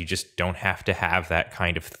realizing you just don't have to have that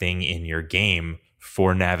kind of thing in your game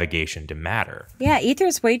for navigation to matter. Yeah, Ether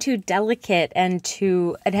is way too delicate and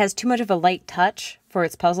it has too much of a light touch for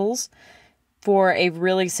its puzzles for a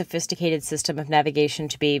really sophisticated system of navigation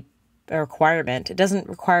to be a requirement. It doesn't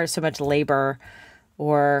require so much labor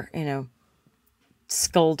or,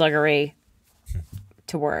 skullduggery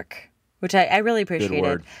to work, which I really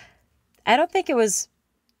appreciated. I don't think it was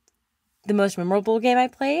the most memorable game I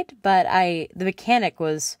played, but the mechanic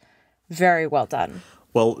was very well done.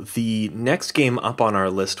 Well, the next game up on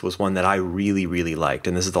our list was one that I really, really liked,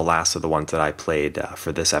 and this is the last of the ones that I played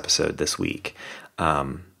for this episode this week.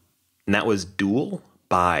 And that was Duel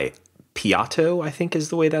by Piatto, I think is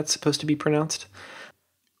the way that's supposed to be pronounced.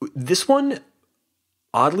 This one,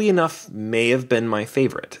 oddly enough, may have been my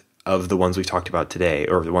favorite of the ones we talked about today,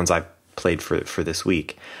 or the ones I played for this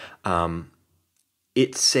week.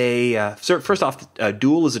 It's so first off,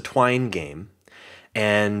 Duel is a Twine game,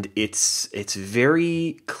 and it's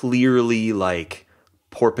very clearly like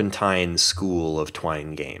Porpentine school of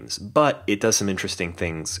Twine games, but it does some interesting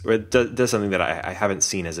things, or it does something that I haven't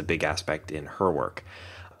seen as a big aspect in her work.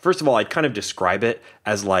 First of all, I'd kind of describe it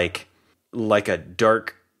as like a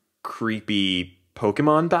dark, creepy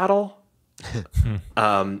Pokemon battle.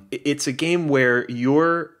 It's a game where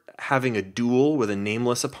you're having a duel with a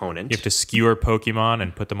nameless opponent. You have to skewer Pokemon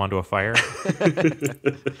and put them onto a fire. Sweet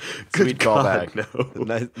callback. No.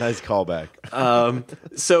 Nice callback.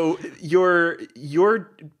 So you're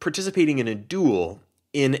participating in a duel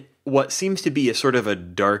in what seems to be a sort of a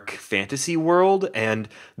dark fantasy world, and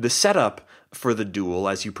the setup for the duel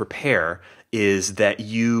as you prepare is that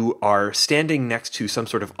you are standing next to some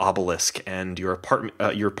sort of obelisk, and your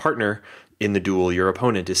partner in the duel, your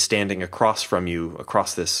opponent, is standing across from you,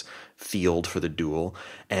 across this field for the duel,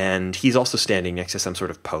 and he's also standing next to some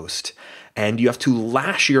sort of post, and you have to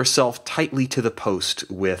lash yourself tightly to the post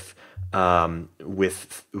with thin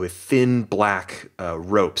black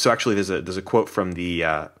rope. So actually, there's a quote from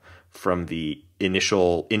the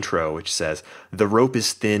initial intro which says, "The rope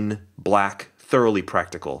is thin, black, thoroughly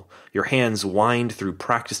practical. Your hands wind through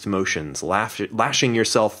practiced motions, lashing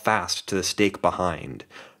yourself fast to the stake behind.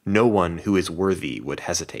 No one who is worthy would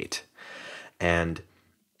hesitate." And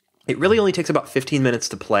it really only takes about 15 minutes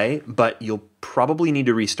to play, but you'll probably need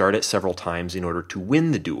to restart it several times in order to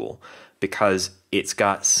win the duel, because it's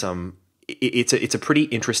a pretty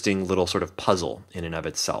interesting little sort of puzzle in and of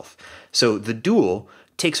itself. So the duel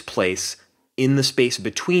takes place in the space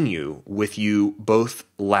between you, with you both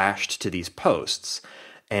lashed to these posts.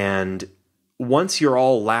 And once you're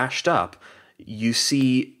all lashed up, you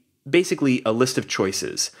see basically a list of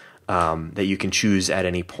choices that you can choose at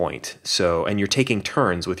any point. So, and you're taking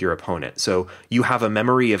turns with your opponent. So you have a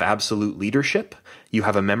memory of absolute leadership. You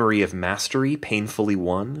have a memory of mastery, painfully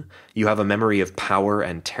won. You have a memory of power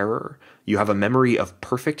and terror. You have a memory of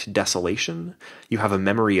perfect desolation. You have a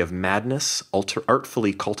memory of madness,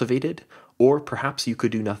 artfully cultivated. Or perhaps you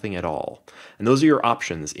could do nothing at all. And those are your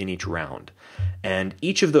options in each round. And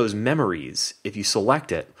each of those memories, if you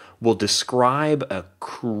select it, will describe a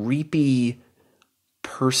creepy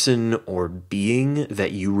person or being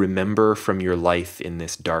that you remember from your life in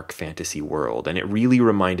this dark fantasy world. And it really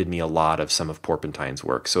reminded me a lot of some of Porpentine's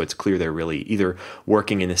work. So it's clear they're really either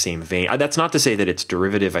working in the same vein. That's not to say that it's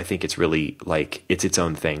derivative. I think it's really like it's its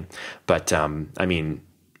own thing. But I mean,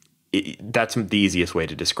 that's the easiest way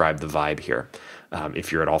to describe the vibe here,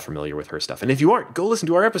 if you're at all familiar with her stuff. And if you aren't, go listen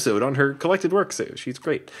to our episode on her collected works. She's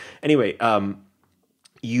great. Anyway,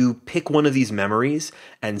 you pick one of these memories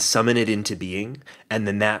and summon it into being, and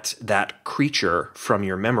then that creature from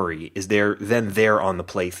your memory is there on the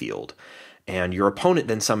playfield. And your opponent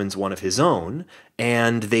then summons one of his own,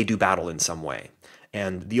 and they do battle in some way.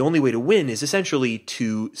 And the only way to win is essentially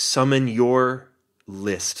to summon your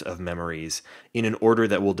list of memories in an order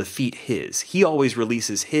that will defeat his. He always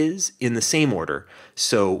releases his in the same order.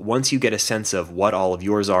 So once you get a sense of what all of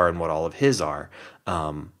yours are and what all of his are,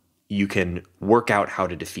 you can work out how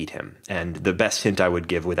to defeat him. And the best hint I would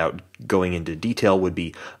give without going into detail would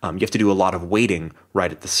be you have to do a lot of waiting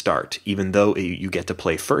right at the start. Even though you get to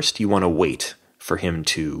play first, you want to wait for him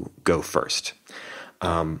to go first.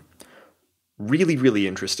 Really, really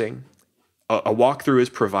interesting. A walkthrough is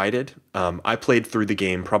provided. I played through the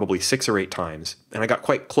game probably 6 or 8 times, and I got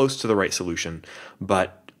quite close to the right solution.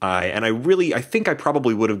 But I think I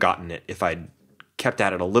probably would have gotten it if I'd kept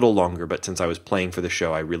at it a little longer. But since I was playing for the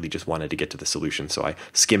show, I really just wanted to get to the solution, so I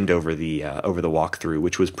skimmed over the walkthrough,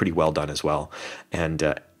 which was pretty well done as well, and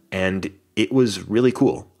it was really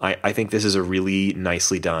cool. I think this is a really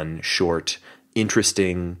nicely done, short,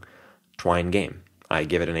 interesting Twine game. I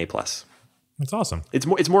give it an A+. That's awesome.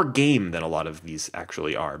 It's more game than a lot of these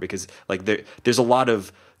actually are, because like there's a lot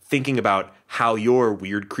of thinking about how your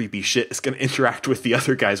weird creepy shit is going to interact with the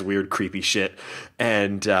other guy's weird creepy shit,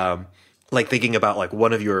 and like thinking about like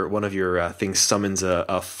one of your things summons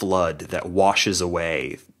a flood that washes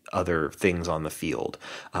away other things on the field,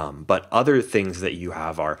 but other things that you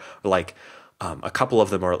have are like a couple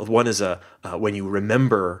of them are, one is when you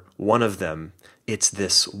remember one of them, it's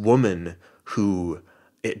this woman who,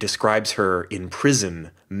 it describes her in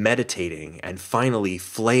prison, meditating, and finally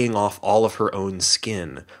flaying off all of her own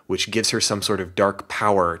skin, which gives her some sort of dark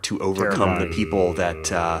power to overcome the people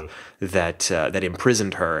that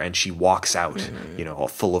imprisoned her, and she walks out, all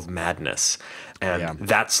full of madness. And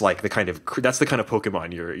that's like the kind of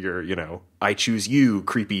Pokemon you're I choose you,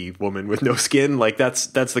 creepy woman with no skin. Like that's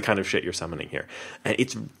the kind of shit you're summoning here, and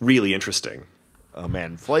it's really interesting. Oh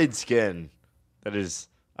man, flayed skin. That is.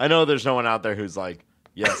 I know there's no one out there who's like,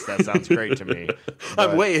 yes, that sounds great to me.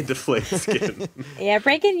 I'm way into flayed skin. Yeah,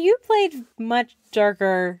 Reagan, you played much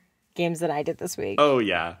darker games than I did this week. Oh,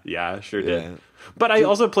 yeah, sure did. But I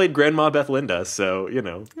also played Grandma Bethlinda, so,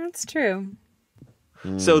 That's true.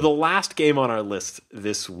 So the last game on our list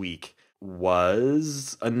this week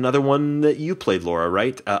was another one that you played, Laura,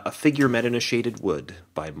 right? A Figure Met in a Shaded Wood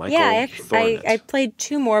by Michael Thornett. I played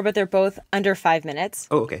 2 more, but they're both under 5 minutes.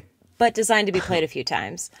 Oh, okay. but designed to be played a few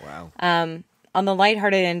times. Wow. On the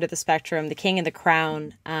lighthearted end of the spectrum, The King and the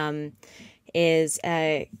Crown is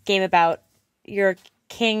a game about your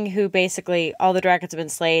king who basically all the dragons have been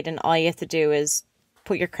slayed, and all you have to do is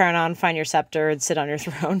put your crown on, find your scepter, and sit on your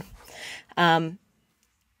throne.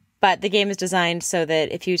 But the game is designed so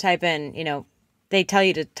that if you type in, they tell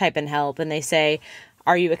you to type in help, and they say,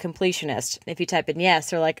 "Are you a completionist?" If you type in yes,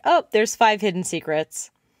 they're like, "Oh, there's 5 hidden secrets."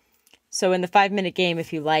 So in the 5-minute game,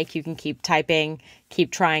 if you like, you can keep typing,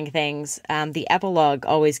 keep trying things. The epilogue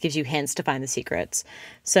always gives you hints to find the secrets.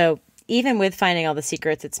 So even with finding all the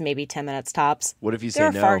secrets, it's maybe 10 minutes tops. What if you say no?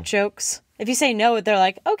 no? There are fart jokes. If you say no, they're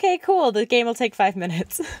like, okay, cool. The game will take 5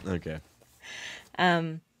 minutes. Okay.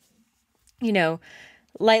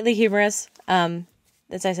 Lightly humorous.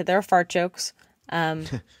 As I said, there are fart jokes.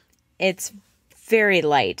 It's very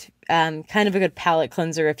light. Kind of a good palate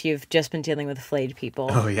cleanser if you've just been dealing with flayed people.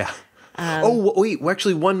 Oh yeah. Wait.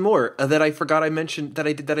 Actually, one more that I forgot I mentioned that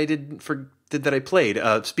I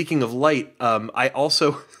played. Speaking of light, I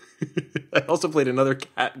also I also played another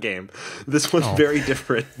cat game. This one's very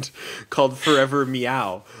different, called Forever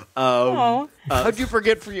Meow. How'd you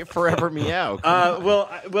forget Forever Meow?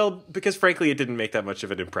 Well, because frankly, it didn't make that much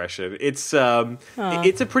of an impression. It's a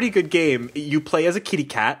pretty good game. You play as a kitty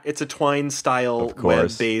cat. It's a Twine style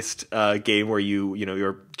web-based game where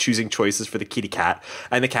you're choosing choices for the kitty cat,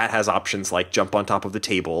 and the cat has options like jump on top of the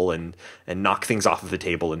table and knock things off of the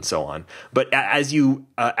table and so on. But as you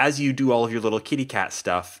do all of your little kitty cat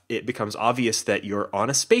stuff, it becomes obvious that you're on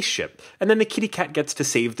a spaceship, and then the kitty cat gets to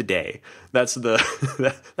save the day. That's the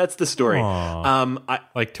that's the story.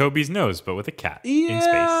 Like Toby's Nose, but with a cat in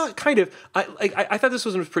yeah, space. kind of. I thought this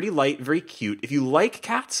one was pretty light, very cute. If you like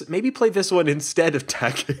cats, maybe play this one instead of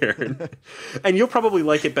Tag and you'll probably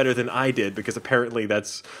like it better than I did, because apparently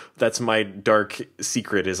that's my dark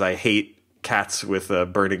secret is I hate cats with a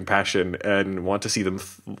burning passion and want to see them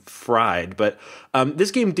fried. But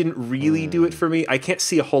this game didn't really do it for me. I can't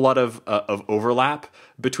see a whole lot of overlap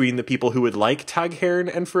between the people who would like Tag Hern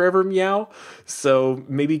and Forever Meow. So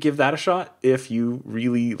maybe give that a shot if you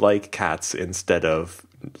really like cats instead of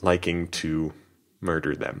liking to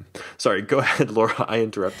murder them. Sorry, go ahead, Laura. I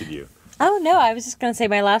interrupted you. Oh, no, I was just going to say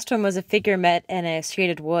my last one was a figure met in a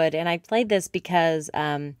shaded wood, and I played this because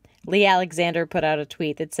Lee Alexander put out a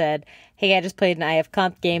tweet that said, "Hey, I just played an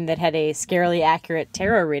IFComp game that had a scarily accurate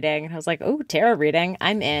tarot reading." And I was like, "Oh, tarot reading,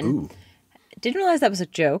 I'm in." Ooh. Didn't realize that was a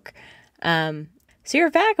joke. So you're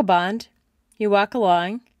a vagabond. You walk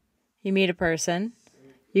along, you meet a person,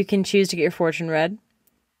 you can choose to get your fortune read,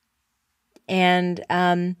 and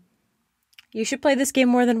you should play this game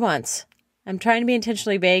more than once. I'm trying to be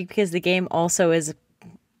intentionally vague because the game also is,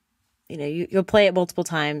 you'll play it multiple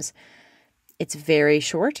times. It's very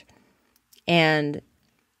short, and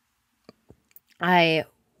I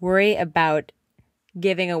worry about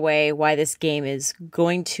giving away why this game is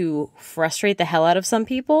going to frustrate the hell out of some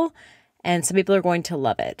people, and some people are going to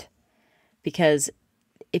love it. Because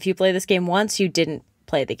if you play this game once, you didn't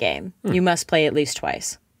play the game. You must play at least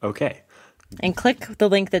twice. Okay. And click the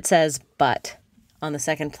link that says "but" on the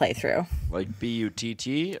second playthrough. Like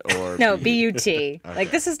B-U-T-T or no, B-U-T. Okay.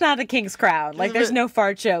 Like, this is not a King's Crown. Like, there's no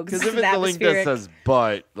fart jokes. Because if it's the link that says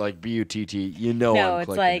 "but," like B-U-T-T, I'm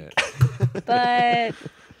clicking it. But.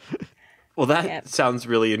 Well, that sounds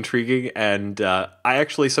really intriguing, and I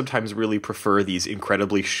actually sometimes really prefer these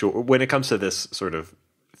incredibly short, when it comes to this sort of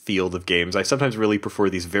field of games, I sometimes really prefer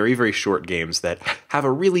these very, very short games that have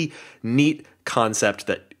a really neat concept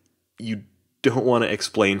that you don't want to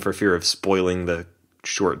explain for fear of spoiling the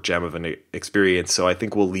short gem of an experience. So I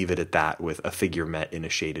think we'll leave it at that with a figure met in a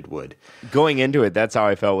shaded wood. Going into it, that's how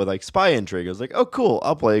I felt with like Spy Intrigue. I was like, oh, cool,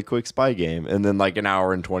 I'll play a quick spy game. And then like an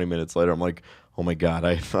hour and 20 minutes later, I'm like, oh my God,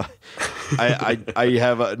 I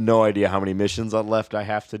have no idea how many missions left I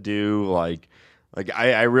have to do.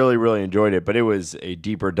 I really, really enjoyed it, but it was a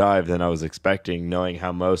deeper dive than I was expecting, knowing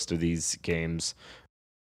how most of these games,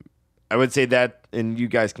 I would say that, and you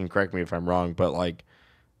guys can correct me if I'm wrong, but like,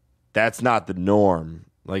 that's not the norm.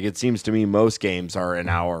 Like, it seems to me most games are an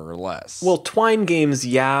hour or less. Well, Twine games,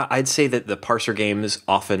 yeah, I'd say that the parser games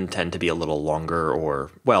often tend to be a little longer,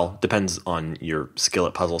 or, well, depends on your skill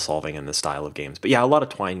at puzzle solving and the style of games. But yeah, a lot of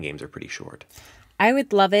Twine games are pretty short. I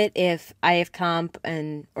would love it if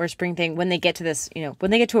IFComp or Spring Thing, when they get to this,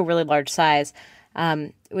 when they get to a really large size,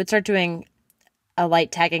 would start doing a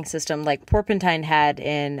light tagging system like Porpentine had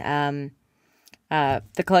in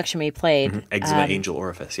the collection we played. Mm-hmm. Eczema Angel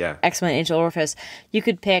Orifice, yeah. Eczema Angel Orifice. You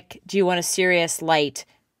could pick, do you want a serious, light,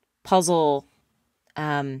 puzzle,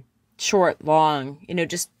 short, long,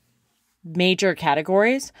 just major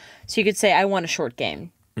categories. So you could say, I want a short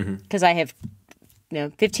game because I have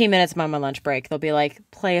 15 minutes I'm on my lunch break, they'll be like,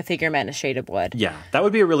 play a figure in a shade of wood. Yeah, that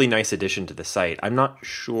would be a really nice addition to the site. I'm not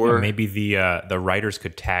sure. Yeah, maybe the writers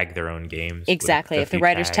could tag their own games. Exactly. with If the few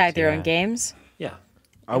writers tags, tag their own games. Yeah.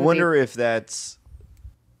 I wonder if that's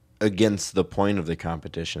against the point of the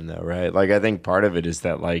competition, though, right? Like, I think part of it is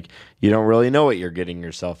that, like, you don't really know what you're getting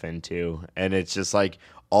yourself into. And it's just like,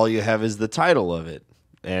 all you have is the title of it.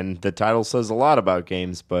 And the title says a lot about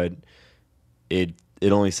games, but it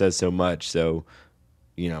only says so much. So,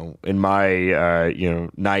 in my,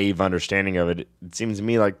 naive understanding of it, it seems to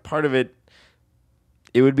me like part of it,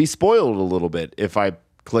 it would be spoiled a little bit if I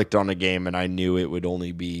clicked on a game and I knew it would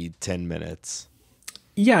only be 10 minutes.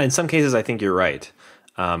 Yeah, in some cases, I think you're right.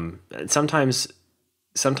 Sometimes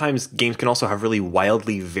games can also have really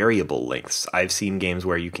wildly variable lengths. I've seen games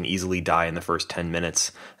where you can easily die in the first 10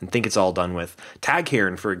 minutes and think it's all done with. Tag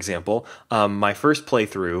Heron, for example, my first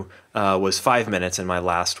playthrough was 5 minutes, and my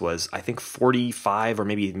last was, I think, 45 or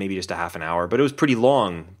maybe just a half an hour. But it was pretty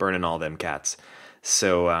long, burning all them cats.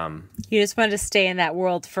 So you just wanted to stay in that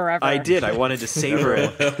world forever. I did. I wanted to savor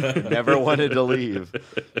it. Never wanted to leave.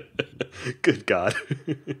 Good God.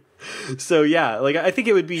 So yeah, like I think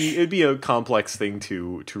it'd be a complex thing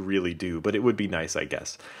to really do, but it would be nice, I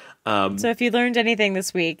guess. So if you learned anything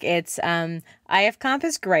this week, it's IFComp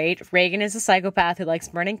is great. Reagan is a psychopath who likes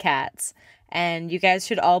burning cats. And you guys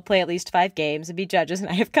should all play at least 5 games and be judges in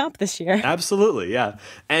IFComp this year. Absolutely, yeah.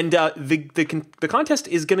 And the contest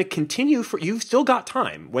is going to continue for. You've still got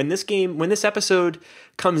time. When this episode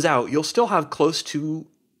comes out, you'll still have close to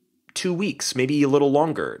 2 weeks, maybe a little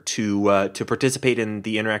longer, to participate in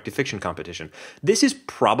the interactive fiction competition. This is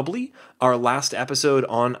probably our last episode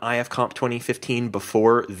on IFComp 2015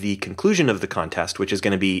 before the conclusion of the contest, which is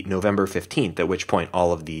going to be November 15th, at which point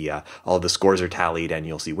all of the scores are tallied and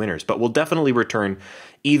you'll see winners. But we'll definitely return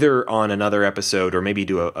either on another episode or maybe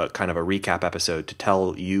do a kind of a recap episode to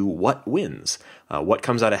tell you what wins. What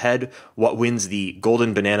comes out ahead, what wins the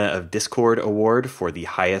Golden Banana of Discord award for the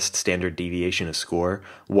highest standard deviation of score,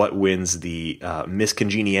 what wins the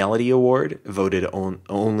Miscongeniality award, voted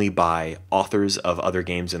only by authors of other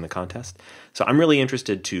games in the contest. So I'm really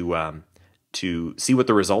interested to see what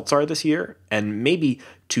the results are this year, and maybe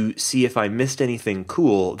to see if I missed anything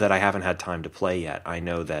cool that I haven't had time to play yet. I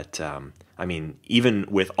know that, even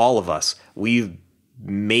with all of us, we've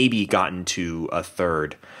maybe gotten to a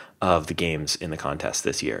third of the games in the contest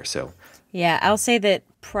this year. So yeah, I'll say that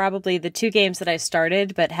probably the 2 games that I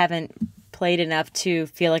started but haven't played enough to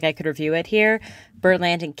feel like I could review it here,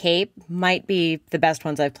 Birdland and Cape, might be the best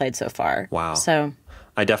ones I've played so far. Wow. So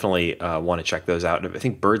I definitely want to check those out. I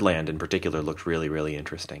think Birdland in particular looked really, really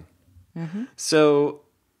interesting. Mm-hmm. So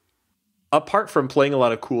apart from playing a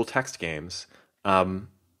lot of cool text games,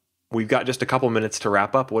 we've got just a couple minutes to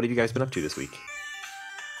wrap up. What have you guys been up to this week?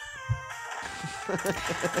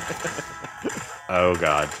 Oh,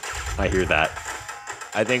 God. I hear that.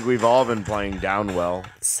 I think we've all been playing Downwell.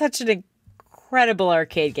 such an incredible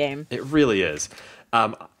arcade game. It really is.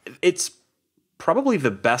 It's probably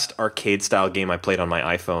the best arcade-style game I played on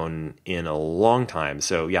my iPhone in a long time.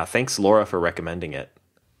 So, yeah, thanks, Laura, for recommending it.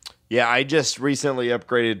 Yeah, I just recently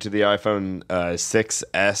upgraded to the iPhone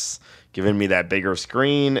 6S, giving me that bigger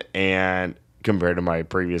screen and compared to my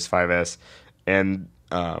previous 5S. And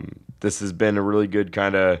this has been a really good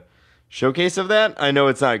kind of showcase of that. I know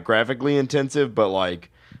it's not graphically intensive, but like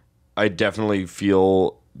I definitely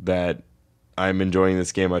feel that I'm enjoying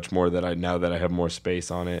this game much more now that I have more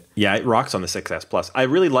space on it. Yeah, it rocks on the 6S Plus. I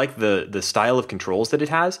really like the style of controls that it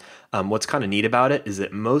has. What's kind of neat about it is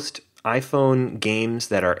that most iPhone games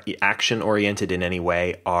that are action oriented in any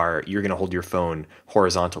way you're going to hold your phone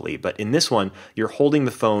horizontally, but in this one you're holding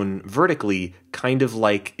the phone vertically, kind of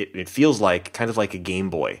like it feels like kind of like a Game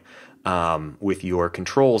Boy, with your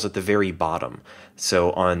controls at the very bottom.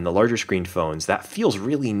 So on the larger screen phones, that feels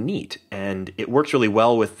really neat, and it works really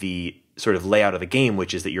well with the sort of layout of the game,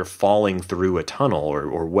 which is that you're falling through a tunnel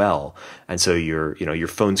or well, and so your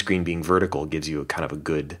phone screen being vertical gives you a kind of a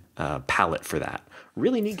good palette for that.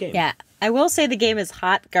 Really neat game. Yeah, I will say the game is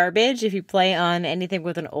hot garbage if you play on anything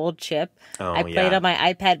with an old chip. I played on my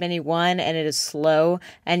iPad Mini 1 and it is slow,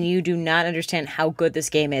 and you do not understand how good this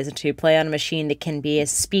game is until you play on a machine that can be as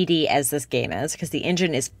speedy as this game is, because the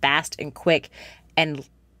engine is fast and quick and,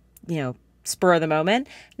 spur of the moment.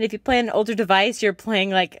 And if you play on an older device, you're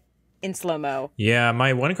playing like in slow-mo. Yeah,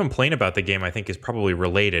 my one complaint about the game I think is probably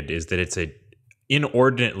related, is that it's a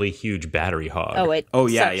inordinately huge battery hog.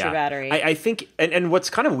 Sucks your battery. I think, and what's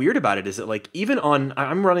kind of weird about it is that like even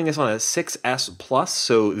I'm running this on a 6S Plus,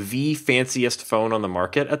 so the fanciest phone on the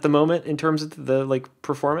market at the moment in terms of the like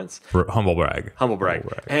performance. Humble brag.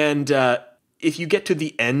 And if you get to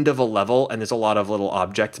the end of a level and there's a lot of little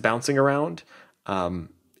objects bouncing around,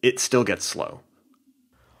 it still gets slow.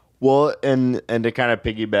 Well, and to kind of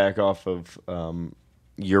piggyback off of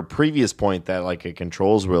your previous point that like it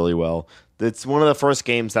controls really well, it's one of the first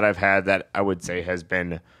games that I've had that I would say has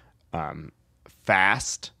been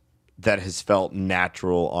fast, that has felt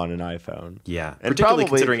natural on an iPhone. Yeah, and particularly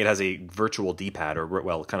considering it has a virtual D-pad, or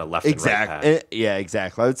well, kind of left and right pad. Yeah,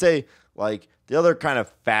 exactly. I would say like the other kind of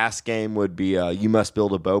fast game would be You Must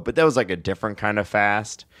Build a Boat, but that was like a different kind of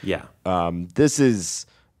fast. Yeah. This is,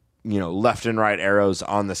 left and right arrows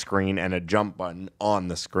on the screen and a jump button on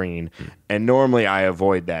the screen. And normally I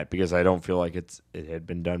avoid that because I don't feel like it had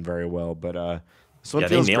been done very well. But this one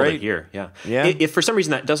feels they nailed great. it here. Yeah. If for some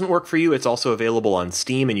reason that doesn't work for you, it's also available on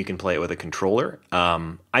Steam and you can play it with a controller.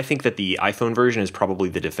 I think that the iPhone version is probably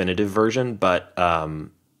the definitive version, but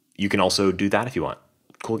you can also do that if you want.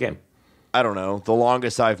 Cool game. I don't know. The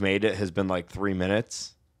longest I've made it has been like 3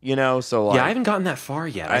 minutes. So like, yeah, I haven't gotten that far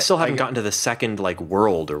yet. I still haven't gotten to the second like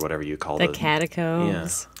world or whatever you call it. The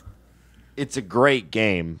catacombs. Yeah. It's a great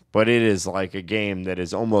game, but it is like a game that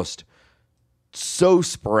is almost so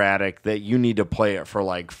sporadic that you need to play it for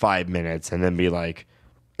like 5 minutes and then be like,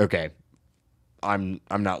 okay, I'm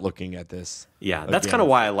not looking at this. Yeah, that's kind of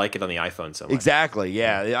why I like it on the iPhone so much. Exactly,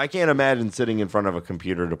 yeah. I can't imagine sitting in front of a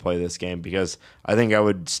computer to play this game because I think I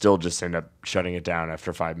would still just end up shutting it down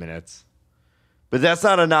after 5 minutes. But that's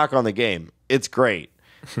not a knock on the game. It's great,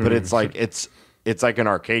 but it's like it's like an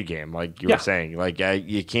arcade game, like you were saying. Like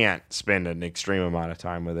you can't spend an extreme amount of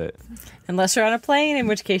time with it unless you're on a plane, in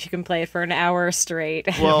which case you can play it for an hour straight.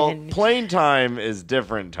 Well, plane time is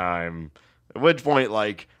different time. At which point,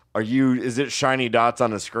 like, is it shiny dots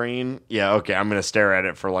on the screen? Yeah, okay, I'm gonna stare at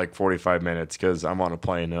it for like 45 minutes because I'm on a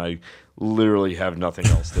plane and I literally have nothing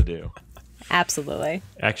else to do. Absolutely.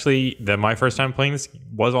 Actually, my first time playing this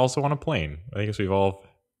was also on a plane. I guess we've all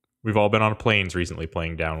been on planes recently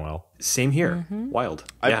playing Downwell. Same here. Wild.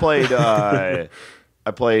 I played.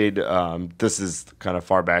 This is kind of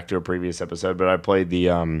far back to a previous episode, but I played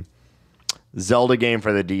the Zelda game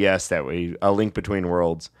for the DS A Link Between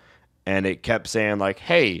Worlds, and it kept saying like,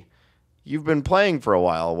 "Hey, you've been playing for a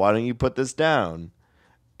while. Why don't you put this down?"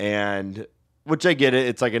 And which I get it.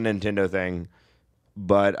 It's like a Nintendo thing.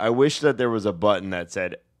 But I wish that there was a button that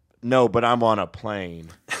said, "No, but I'm on a plane."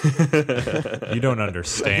 You don't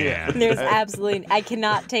understand. There's absolutely... I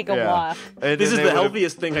cannot take a walk. This is the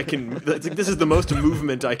healthiest thing I can... This is the most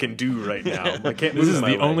movement I can do right now. I can't move This is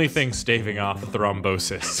my the legs. only thing staving off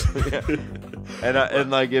thrombosis.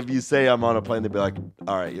 And like if you say I'm on a plane, they'd be like,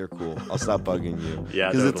 "All right, you're cool. I'll stop bugging you."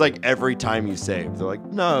 Yeah, because it's totally. like every time you save, they're like,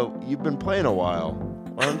 "No, you've been playing a while.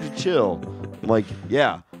 Why don't you chill?" I'm like,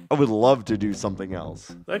 "Yeah, I would love to do something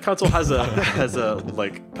else." That console has a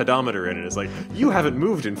like pedometer in it. It's like, you haven't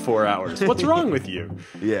moved in 4 hours. What's wrong with you?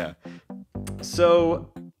 Yeah.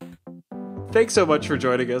 So, thanks so much for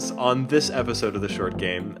joining us on this episode of The Short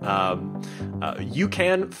Game. You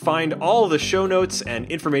can find all the show notes and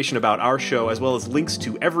information about our show, as well as links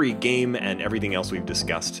to every game and everything else we've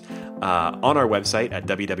discussed, on our website at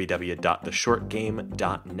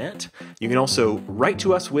www.theshortgame.net. You can also write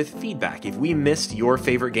to us with feedback. If we missed your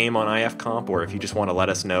favorite game on IFComp, or if you just want to let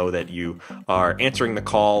us know that you are answering the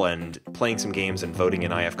call and playing some games and voting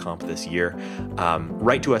in IFComp this year,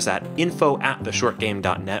 write to us at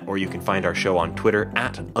info@theshortgame.net, or you can find our show on Twitter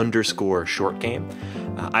 @_shortgame.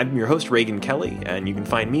 I'm your host, Reagan Kelly, and you can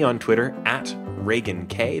find me on Twitter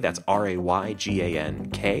 @ReaganK. That's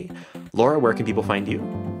RayGanK. Laura, where can people find you?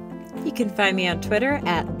 You can find me on Twitter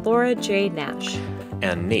 @LauraJNash.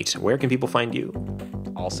 And Nate, where can people find you?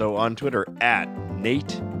 Also on Twitter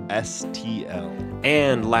 @NateSTL.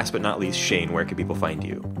 And last but not least, Shane, where can people find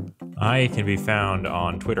you? I can be found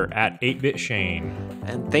on Twitter @8BitShane.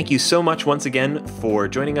 And thank you so much once again for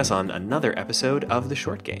joining us on another episode of The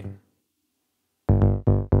Short Game.